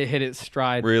starting to hit its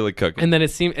stride. Really cooking. And then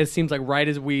it seems like right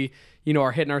as we,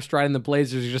 are hitting our stride, and the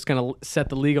Blazers are just going to set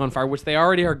the league on fire, which they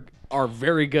already are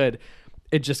very good.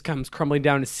 It just comes crumbling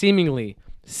down to seemingly,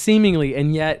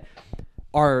 and yet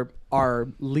our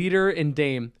leader in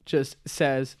Dame just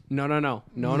says, no.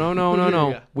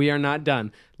 Yeah. We are not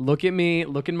done. Look at me.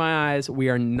 Look in my eyes. We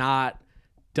are not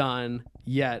done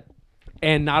yet.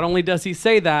 And not only does he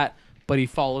say that, but he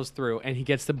follows through, and he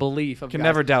gets the belief of Can guys.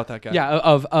 never doubt that guy. Yeah,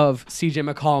 of CJ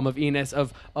McCollum, of Enos,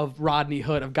 of Rodney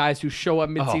Hood, of guys who show up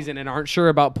midseason and aren't sure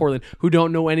about Portland, who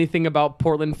don't know anything about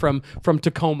Portland from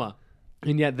Tacoma.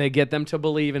 And yet they get them to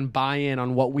believe and buy in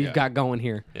on what we've got going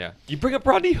here. Yeah, you bring up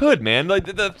Rodney Hood, man, like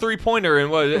the 3-pointer in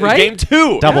Right? game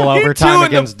 2, Double Game overtime 2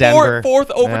 against and Denver.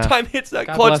 Fourth overtime hits that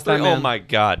God clutch bless that 3. Oh man. my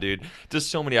god, dude! Just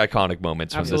so many iconic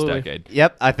moments Absolutely. from this decade.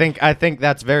 Yep, I think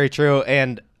that's very true.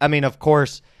 And I mean, of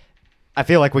course, I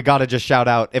feel like we got to just shout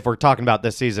out, if we're talking about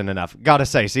this season enough, got to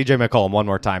say CJ McCollum one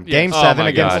more time. Game Oh 7 my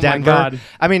against God. Denver. Oh my God.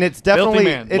 I mean, it's definitely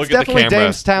man. it's Look at the definitely camera.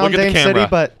 Damestown, Look at the Dame City, camera.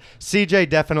 but CJ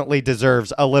definitely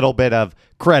deserves a little bit of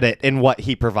credit in what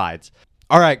he provides.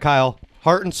 All right, Kyle,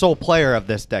 heart and soul player of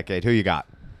this decade. Who you got?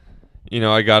 You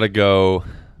know, I got to go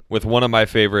with one of my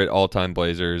favorite all-time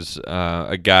Blazers,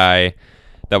 a guy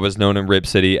that was known in Rip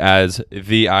City as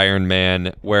the Iron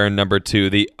Man, wearing number 2,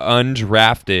 the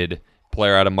undrafted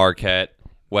player out of Marquette,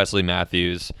 Wesley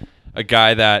Matthews, a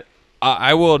guy that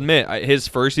I will admit, his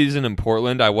first season in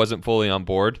Portland, I wasn't fully on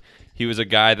board. He was a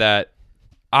guy that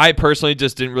I personally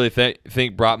just didn't really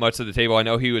think brought much to the table. I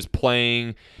know he was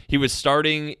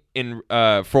starting in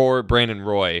for Brandon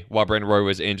Roy while Brandon Roy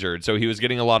was injured, so he was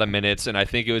getting a lot of minutes, and I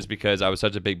think it was because I was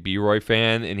such a big B-Roy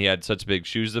fan, and he had such big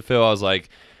shoes to fill. I was like,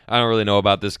 I don't really know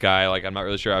about this guy. Like, I'm not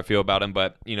really sure how I feel about him,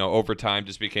 but, you know, over time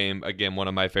just became, again, one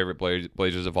of my favorite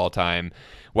Blazers of all time.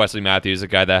 Wesley Matthews, a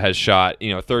guy that has shot,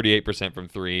 38% from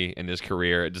 3 in his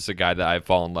career. Just a guy that I've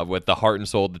fallen in love with. The heart and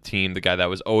soul of the team. The guy that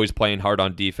was always playing hard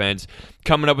on defense,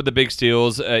 coming up with the big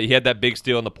steals. He had that big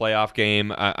steal in the playoff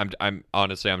game. I'm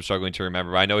honestly struggling to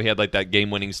remember. I know he had like that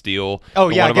game-winning steal. Oh,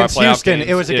 in yeah, one of our against playoff Houston. games.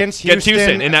 It was against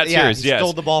Houston. in that Yeah, series. he Yes,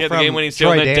 stole the ball he had from the game-winning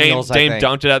steal. Troy And then Daniels, Dame I think.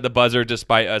 dunked it at the buzzer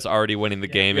despite us already winning the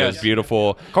game. It was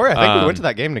beautiful. Corey, I think we went to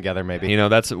that game together, maybe.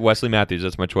 That's Wesley Matthews.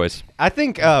 That's my choice. I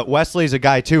think Wesley's a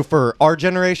guy, too, for our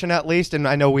generation at least, and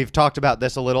I know we've talked about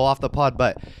this a little off the pod,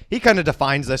 but he kind of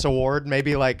defines this award.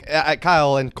 Maybe like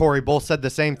Kyle and Corey both said the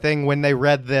same thing when they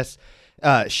read this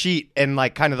sheet and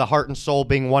like kind of the heart and soul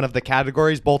being one of the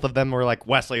categories. Both of them were like,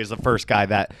 Wesley is the first guy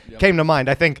that came to mind.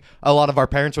 I think a lot of our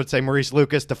parents would say Maurice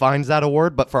Lucas defines that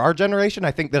award, but for our generation, I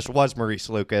think this was Maurice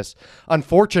Lucas.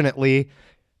 Unfortunately,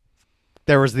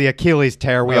 there was the Achilles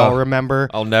tear we all remember.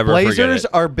 I'll never forget Blazers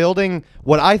it. are building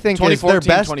what I think is their 2014,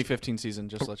 best 2015 season,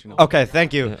 just to let you know. Okay,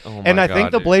 thank you. Oh And my I think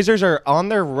God, the dude. Blazers are on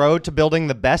their road to building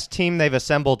the best team they've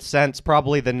assembled since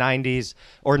probably the 90s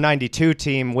or 92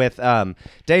 team with Dame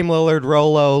Lillard,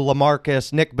 Rolo,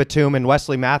 LaMarcus, Nick Batum, and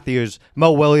Wesley Matthews,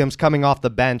 Mo Williams coming off the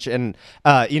bench, and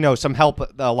some help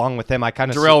along with him. I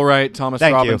kind of Darrell Wright, Thomas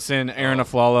Thank you. Robinson, Aaron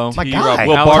Aflalo, My Will guy,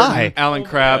 Barton, Ty. Alan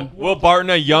Crabb, Will Barton,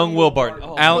 a young Will Barton.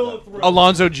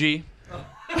 Alonzo G.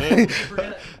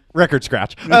 Record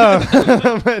scratch.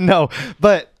 No,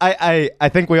 but I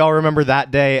think we all remember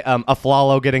that day.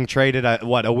 Aflalo getting traded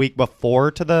a week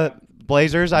before to the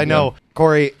Blazers. I know.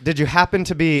 Corey, did you happen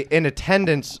to be in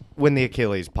attendance when the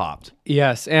Achilles popped?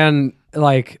 Yes, and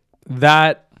like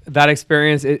that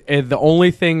experience, the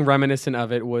only thing reminiscent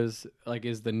of it was like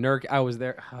is the Nurk. I was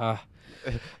there.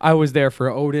 I was there for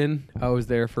Odin. I was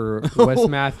there for Wes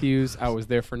Matthews. I was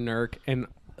there for Nurk, and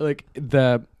like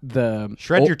the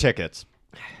Shred your tickets.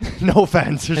 No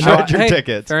offense. And Shred your hey,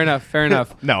 tickets. Fair enough.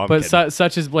 No, I'm but kidding.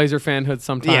 such is Blazer fanhood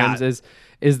sometimes Yeah.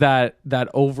 is that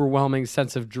overwhelming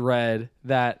sense of dread,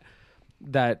 that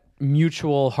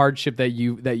mutual hardship that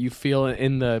you feel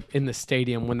in the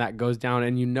stadium when that goes down,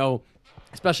 and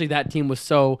especially that team was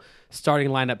so starting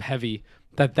lineup heavy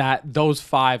that those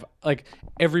 5, like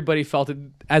everybody felt it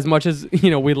as much as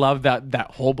we love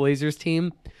that whole Blazers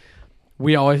team.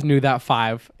 We always knew that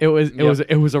 5. It was a roller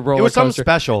coaster. It was something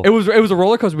special. It was a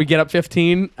roller coaster. We get up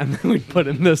 15 and then we'd put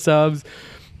in the subs,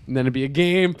 and then it'd be a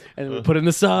game, and then we'd put in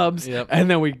the subs, and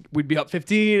then we'd be up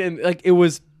 15, and like it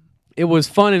was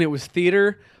fun and it was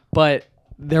theater, but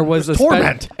there was a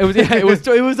torment.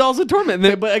 It was also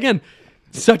torment. But again,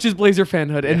 such is Blazer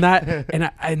fanhood, and that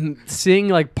and seeing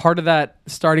like part of that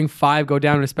starting 5 go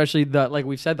down, and especially like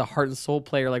we've said, the heart and soul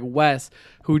player like Wes,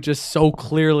 who just so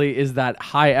clearly is that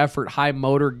high effort, high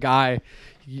motor guy.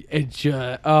 It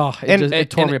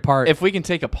tore me apart. If we can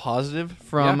take a positive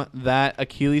from that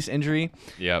Achilles injury,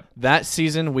 that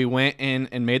season we went in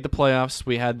and made the playoffs.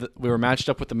 We were matched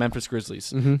up with the Memphis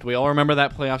Grizzlies. Mm-hmm. Do we all remember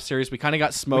that playoff series? We kind of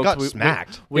got smoked. We got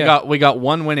smacked. We got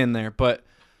one win in there, but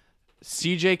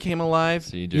CJ came alive.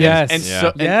 Yes. And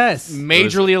Yes.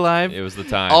 majorly alive. It was the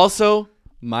time. Also,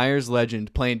 Myers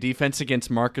legend playing defense against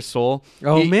Marcus Sol.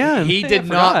 Oh, man. He I did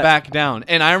forgot. not back down.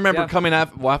 And I remember Yeah. coming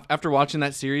after watching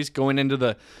that series, going into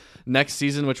the next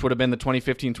season, which would have been the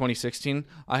 2015-2016,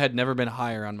 I had never been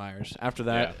higher on Myers. After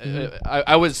that,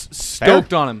 I was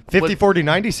stoked on him.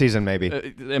 50-40-90 season, maybe.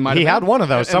 It might He have had been. one of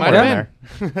those It somewhere might in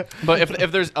have there. But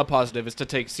if there's a positive, it's to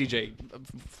take CJ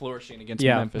flourishing against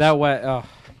Memphis. that way. Oh,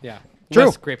 yeah. True.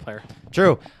 Wes, great player.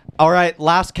 True. All right,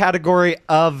 last category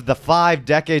of the 5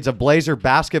 decades of Blazer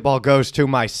basketball goes to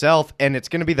myself, and it's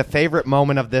going to be the favorite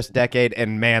moment of this decade,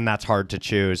 and man, that's hard to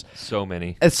choose. So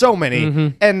many. It's so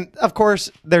many. And, of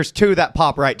course, there's 2 that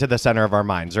pop right to the center of our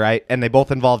minds, right? And they both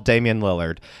involve Damian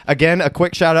Lillard. Again, a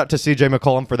quick shout-out to CJ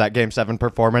McCollum for that Game 7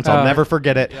 performance. I'll never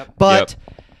forget it. But...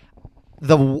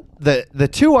 The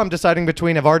 2 I'm deciding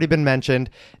between have already been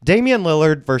mentioned. Damian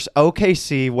Lillard versus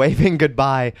OKC waving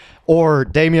goodbye, or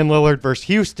Damian Lillard versus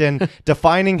Houston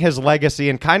defining his legacy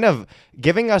and kind of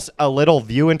giving us a little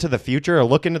view into the future, a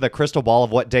look into the crystal ball of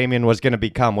what Damian was going to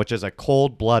become, which is a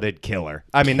cold-blooded killer.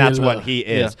 I mean, that's what he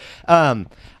is. Yeah.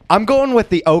 I'm going with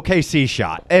the OKC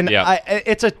shot, and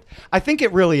I think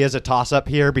it really is a toss-up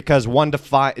here because one,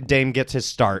 Dame gets his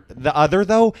start. The other,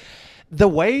 though, the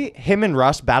way him and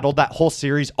Russ battled that whole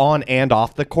series on and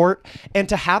off the court, and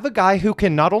to have a guy who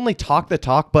can not only talk the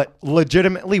talk, but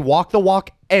legitimately walk the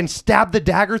walk and stab the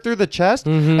dagger through the chest.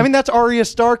 I mean, that's Arya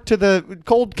Stark to the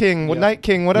Cold King, Night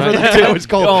King, whatever that dude was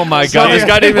called. Oh my God, this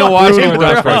guy didn't even watch Game of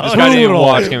Thrones. This guy didn't even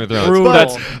watch Game of Thrones.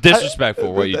 That's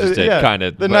disrespectful what you just did, kind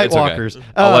of. The Night Walkers. Okay.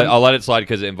 I'll let it slide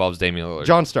because it involves Damian Lillard.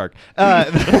 John Stark.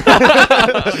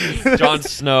 John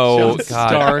Snow.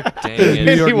 Stark. Dang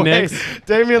New York Anyway, Knicks.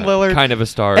 Damian Lillard. Kind of a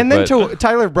star. And then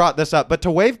Tyler brought this up, but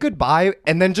to wave goodbye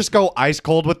and then just go ice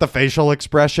cold with the facial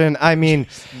expression. I mean,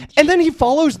 and then he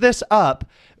follows this up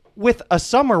with a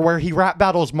summer where he rap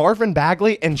battles Marvin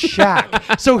Bagley and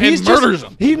Shaq. So he murders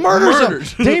him. He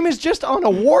murders him. Dame is just on a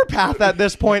warpath at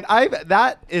this point.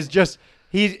 That is just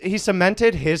he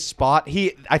cemented his spot.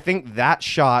 I think that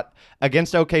shot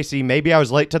against OKC, maybe I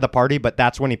was late to the party, but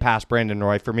that's when he passed Brandon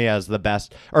Roy for me as the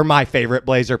best or my favorite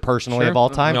Blazer personally of all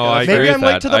time. No, I maybe agree I'm with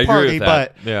late that. to the party,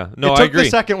 but yeah, it took I agree. the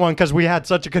second one because we had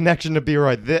such a connection to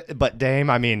B-Roy. But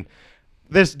Dame, I mean,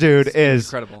 this dude is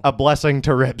incredible. A blessing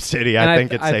to Rip City. I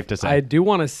think it's safe to say. I do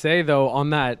want to say, though,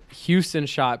 on that Houston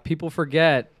shot, people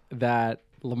forget that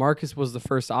LaMarcus was the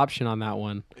first option on that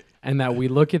one. And that we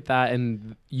look at that,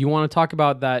 and you want to talk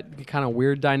about that kind of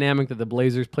weird dynamic that the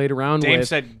Blazers played around Dame with.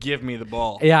 said, "Give me the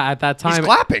ball." Yeah, at that time. He's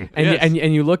clapping. And, Yes. and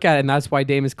you look at it, and that's why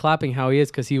Dame is clapping how he is,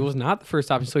 because he was not the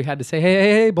first option. So he had to say,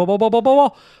 hey, blah, blah, blah, blah,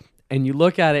 blah. And you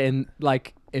look at it, and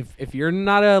like, if you're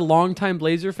not a longtime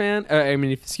Blazer fan,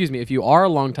 if you are a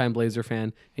longtime Blazer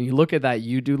fan, and you look at that,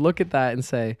 you do look at that and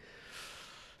say,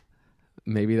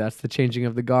 maybe that's the changing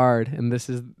of the guard, and this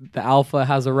is the alpha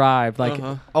has arrived. Like,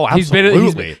 Oh, he's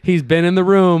absolutely. he's been in the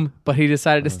room, but he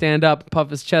decided to stand up, puff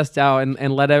his chest out,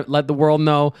 and let the world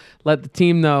know, let the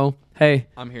team know, hey,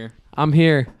 I'm here. I'm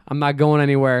here. I'm not going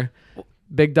anywhere.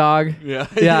 Big dog. Yeah.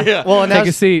 Yeah. Well, and take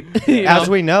a seat. You As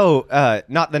know? we know,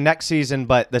 not the next season,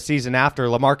 but the season after,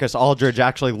 LaMarcus Aldridge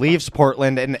actually leaves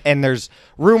Portland, and there's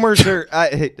rumors, there's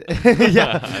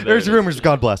rumors,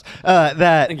 God bless,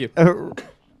 that Thank you.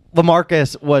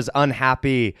 LaMarcus was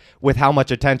unhappy with how much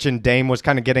attention Dame was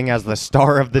kind of getting as the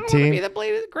star of the team. Be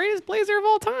the greatest Blazer of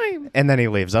all time. And then he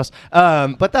leaves us.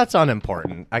 But that's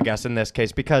unimportant, I guess, in this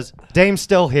case, because Dame's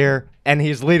still here, and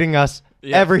he's leading us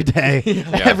every day,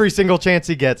 every single chance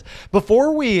he gets.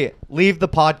 Before we leave the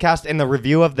podcast and the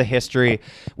review of the history,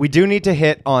 we do need to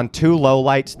hit on 2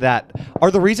 lowlights that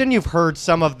are the reason you've heard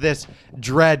some of this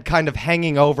dread kind of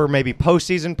hanging over maybe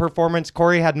postseason performance.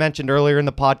 Corey had mentioned earlier in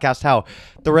the podcast how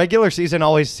the regular season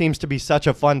always seems to be such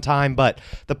a fun time, but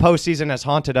the postseason has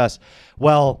haunted us.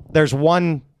 Well, there's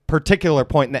one particular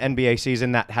point in the NBA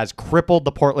season that has crippled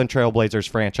the Portland Trail Blazers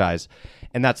franchise,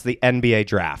 and that's the NBA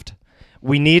draft.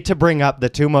 We need to bring up the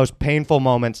 2 most painful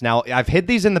moments. Now, I've hid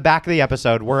these in the back of the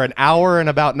episode. We're an hour and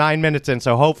about 9 minutes in,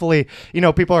 so hopefully,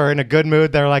 people are in a good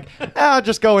mood. They're like, I'll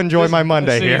just go enjoy my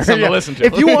Monday here. Something to listen to.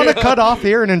 If you want to cut off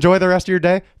here and enjoy the rest of your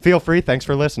day, feel free. Thanks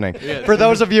for listening. For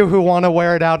those of you who want to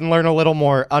wear it out and learn a little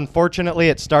more, unfortunately,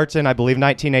 it starts in, I believe,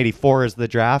 1984 is the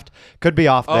draft. Could be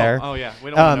off there. Oh, yeah. We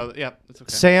don't want to know that. Yeah, it's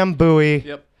okay. Sam Bowie.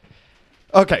 Yep.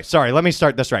 Okay, sorry. Let me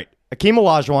start this right. Akeem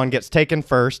Olajuwon gets taken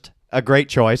first. A great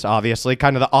choice, obviously.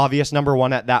 Kind of the obvious number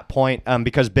 1 at that point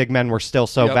because big men were still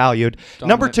so valued. Dominant.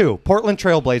 Number 2, Portland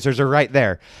Trail Blazers are right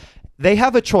there. They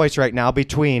have a choice right now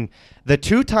between the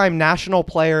 2-time National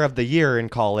Player of the Year in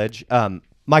college,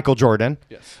 Michael Jordan,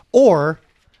 or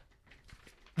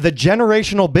the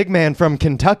generational big man from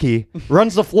Kentucky,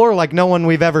 runs the floor like no one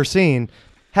we've ever seen,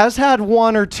 has had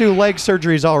 1 or 2 leg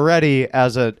surgeries already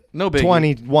as a No biggie.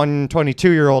 21,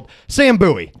 22-year-old, Sam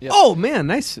Bowie. Oh, man.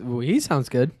 Nice. Ooh, he sounds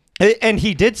good. And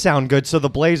he did sound good. So the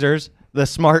Blazers, the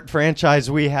smart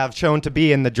franchise we have shown to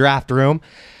be in the draft room,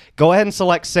 go ahead and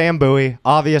select Sam Bowie.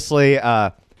 Obviously,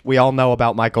 we all know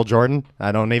about Michael Jordan.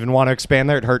 I don't even want to expand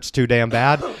there. It hurts too damn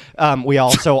bad. We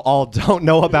also all don't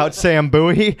know about Sam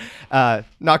Bowie. Not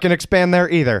going to expand there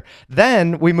either.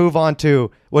 Then we move on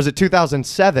to, was it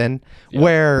 2007,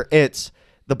 where it's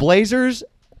the Blazers.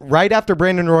 Right after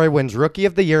Brandon Roy wins Rookie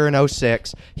of the Year in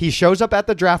 2006, he shows up at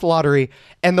the draft lottery,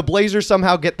 and the Blazers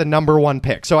somehow get the number 1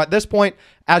 pick. So at this point,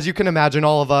 as you can imagine,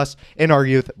 all of us in our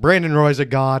youth, Brandon Roy's a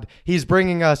god. He's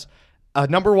bringing us a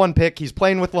number 1 pick. He's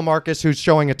playing with LaMarcus, who's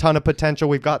showing a ton of potential.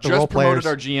 We've got the role players. Just promoted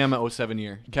our GM at 2007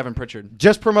 year, Kevin Pritchard.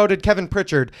 Just promoted Kevin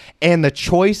Pritchard, and the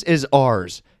choice is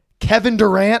ours. Kevin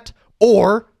Durant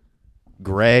or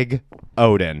Greg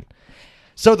Oden.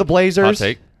 So the Blazers... Hot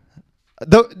take.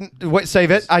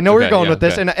 Save it. I know where you're going with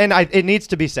this, okay. and it needs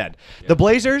to be said. Yeah. The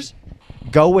Blazers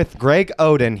go with Greg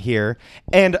Oden here,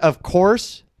 and of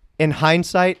course, in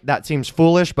hindsight, that seems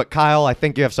foolish, but Kyle, I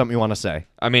think you have something you want to say.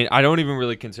 I mean, I don't even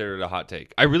really consider it a hot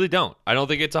take. I really don't. I don't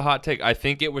think it's a hot take. I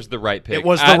think it was the right pick. It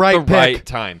was at the right pick. Right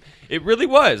time. It really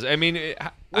was. I mean...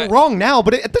 We're wrong now,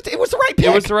 but it was the right pick.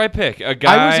 It was the right pick. A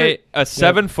guy, a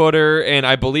 7-footer, and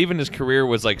I believe in his career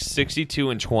was like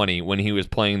 62-20 when he was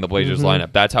playing the Blazers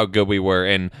lineup. That's how good we were.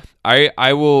 And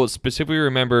I will specifically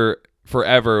remember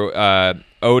forever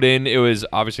Oden. It was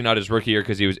obviously not his rookie year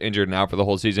because he was injured and out for the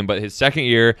whole season, but his second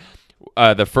year,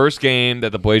 the first game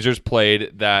that the Blazers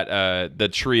played, that the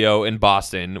trio in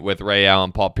Boston with Ray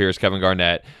Allen, Paul Pierce, Kevin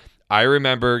Garnett. I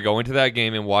remember going to that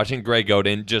game and watching Greg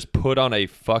Oden just put on a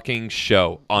fucking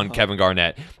show on Kevin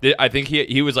Garnett. I think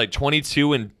he was like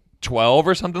 22-12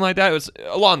 or something like that. It was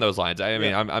along those lines. I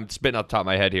mean, I'm spitting off the top of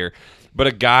my head here. But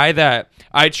a guy that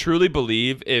I truly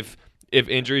believe if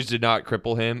injuries did not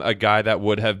cripple him, a guy that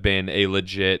would have been a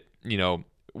legit, a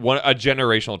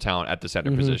generational talent at the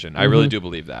center position. I really do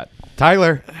believe that.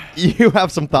 Tyler, you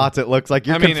have some thoughts. It looks like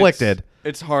you're conflicted.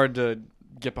 It's hard to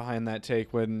get behind that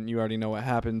take when you already know what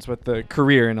happens with the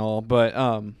career and all, but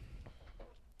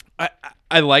I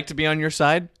like to be on your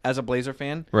side as a Blazer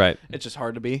fan. Right. It's just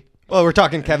hard to be. Well, we're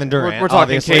talking Kevin Durant. We're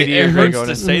talking obviously. KD. It hurts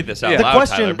to say this out The loud,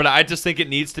 question- Tyler, but I just think it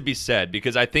needs to be said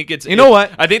because I think it's... You know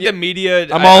what? I think the media...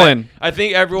 I'm all in. I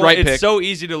think everyone... Right it's pick. so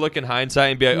easy to look in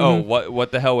hindsight and be like, oh,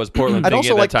 what the hell was Portland I'd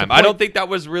thinking also at like that to time? I point- don't think that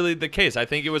was really the case. I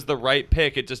think it was the right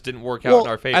pick. It just didn't work out in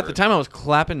our favor. At the time, I was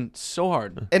clapping so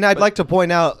hard. And I'd like to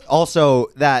point out also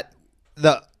that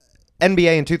the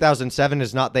NBA in 2007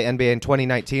 is not the NBA in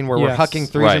 2019 where we're Yes. hucking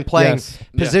threes Right. and playing Yes.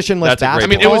 positionless That's a great basketball. I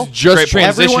mean, it was just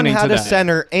Everyone transitioning had to a that.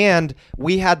 center, and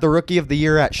we had the Rookie of the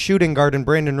Year at shooting guard in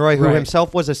Brandon Roy, who Right.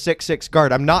 himself was a 6'6"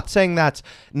 guard. I'm not saying that's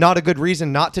not a good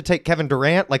reason not to take Kevin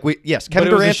Durant. Kevin But it was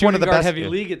Durant's a one of the shooting guard best. heavy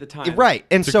league at the time. Right,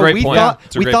 and It's a so great we point. thought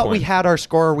It's a we great thought we point. had our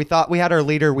scorer, we thought we had our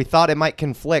leader, we thought it might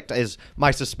conflict, is my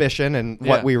suspicion and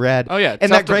what Yeah. we read. Oh, yeah, and tough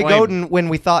that to Greg blame. Oden, when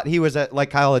we thought he was like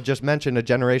Kyle had just mentioned, a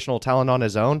generational talent on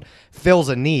his own, fills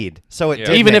a need. So it Yeah.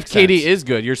 did Even make if KD sense. is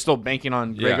good, you're still banking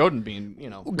on Greg Yeah. Oden being,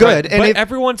 good, and but if,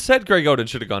 everyone said Greg Oden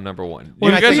should have gone number one.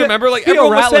 Well, you I guys think- remember? Like Theo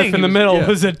everyone was saying Ratliff in he the middle yeah.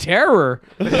 was a terror.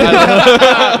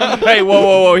 Hey,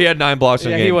 whoa! He had 9 blocks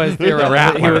in Yeah, game. he was. Theo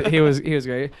Ratliff. He was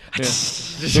great.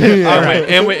 All right,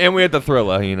 and we had the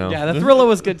Thriller. Yeah, the Thriller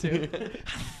was good too.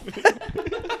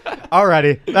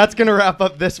 Alrighty, that's going to wrap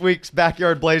up this week's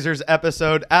Backyard Blazers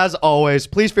episode. As always,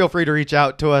 please feel free to reach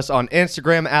out to us on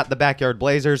Instagram at The Backyard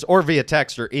Blazers or via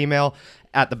text or email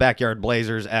at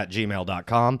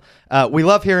thebackyardblazers@gmail.com. We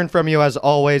love hearing from you as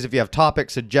always. If you have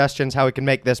topics, suggestions, how we can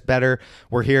make this better,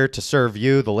 we're here to serve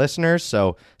you, the listeners,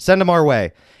 so send them our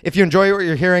way. If you enjoy what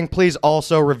you're hearing, please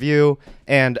also review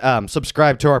and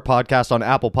subscribe to our podcast on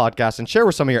Apple Podcasts and share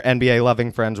with some of your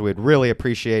NBA-loving friends. We'd really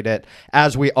appreciate it,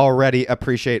 as we already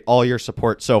appreciate all your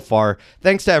support so far.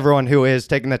 Thanks to everyone who is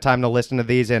taking the time to listen to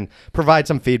these and provide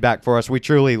some feedback for us. We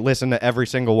truly listen to every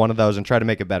single one of those and try to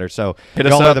make it better. So Hit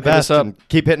us y'all up, are the hit us best, up. and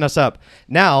keep hitting us up.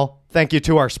 Now, thank you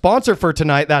to our sponsor for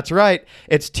tonight. That's right.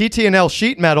 It's TT&L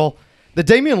Sheet Metal. The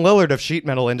Damian Lillard of sheet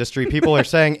metal industry, people are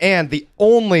saying, and the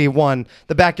only one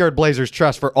the Backyard Blazers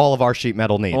trust for all of our sheet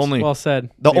metal needs. Well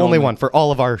said. The only one for all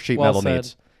of our sheet Well metal said.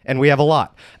 needs. And we have a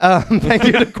lot. Thank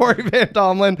you to Corey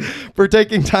VanDomelen for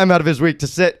taking time out of his week to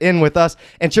sit in with us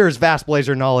and share his vast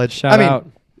Blazer knowledge. Shout out.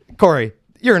 Corey,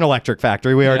 you're an electric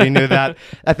factory. We already knew that.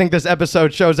 I think this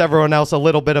episode shows everyone else a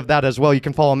little bit of that as well. You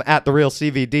can follow them at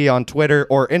TheRealCVD on Twitter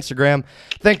or Instagram.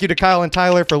 Thank you to Kyle and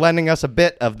Tyler for lending us a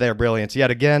bit of their brilliance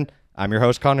yet again. I'm your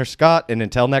host, Connor Scott, and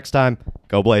until next time,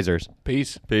 go Blazers.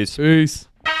 Peace. Peace. Peace.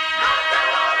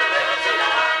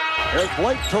 Here's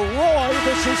Blake to Roy.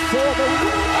 This is for the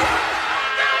win.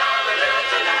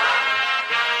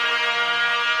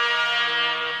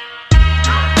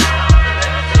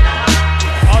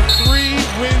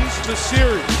 the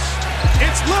series.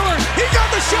 It's Lillard. He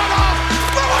got the shot off.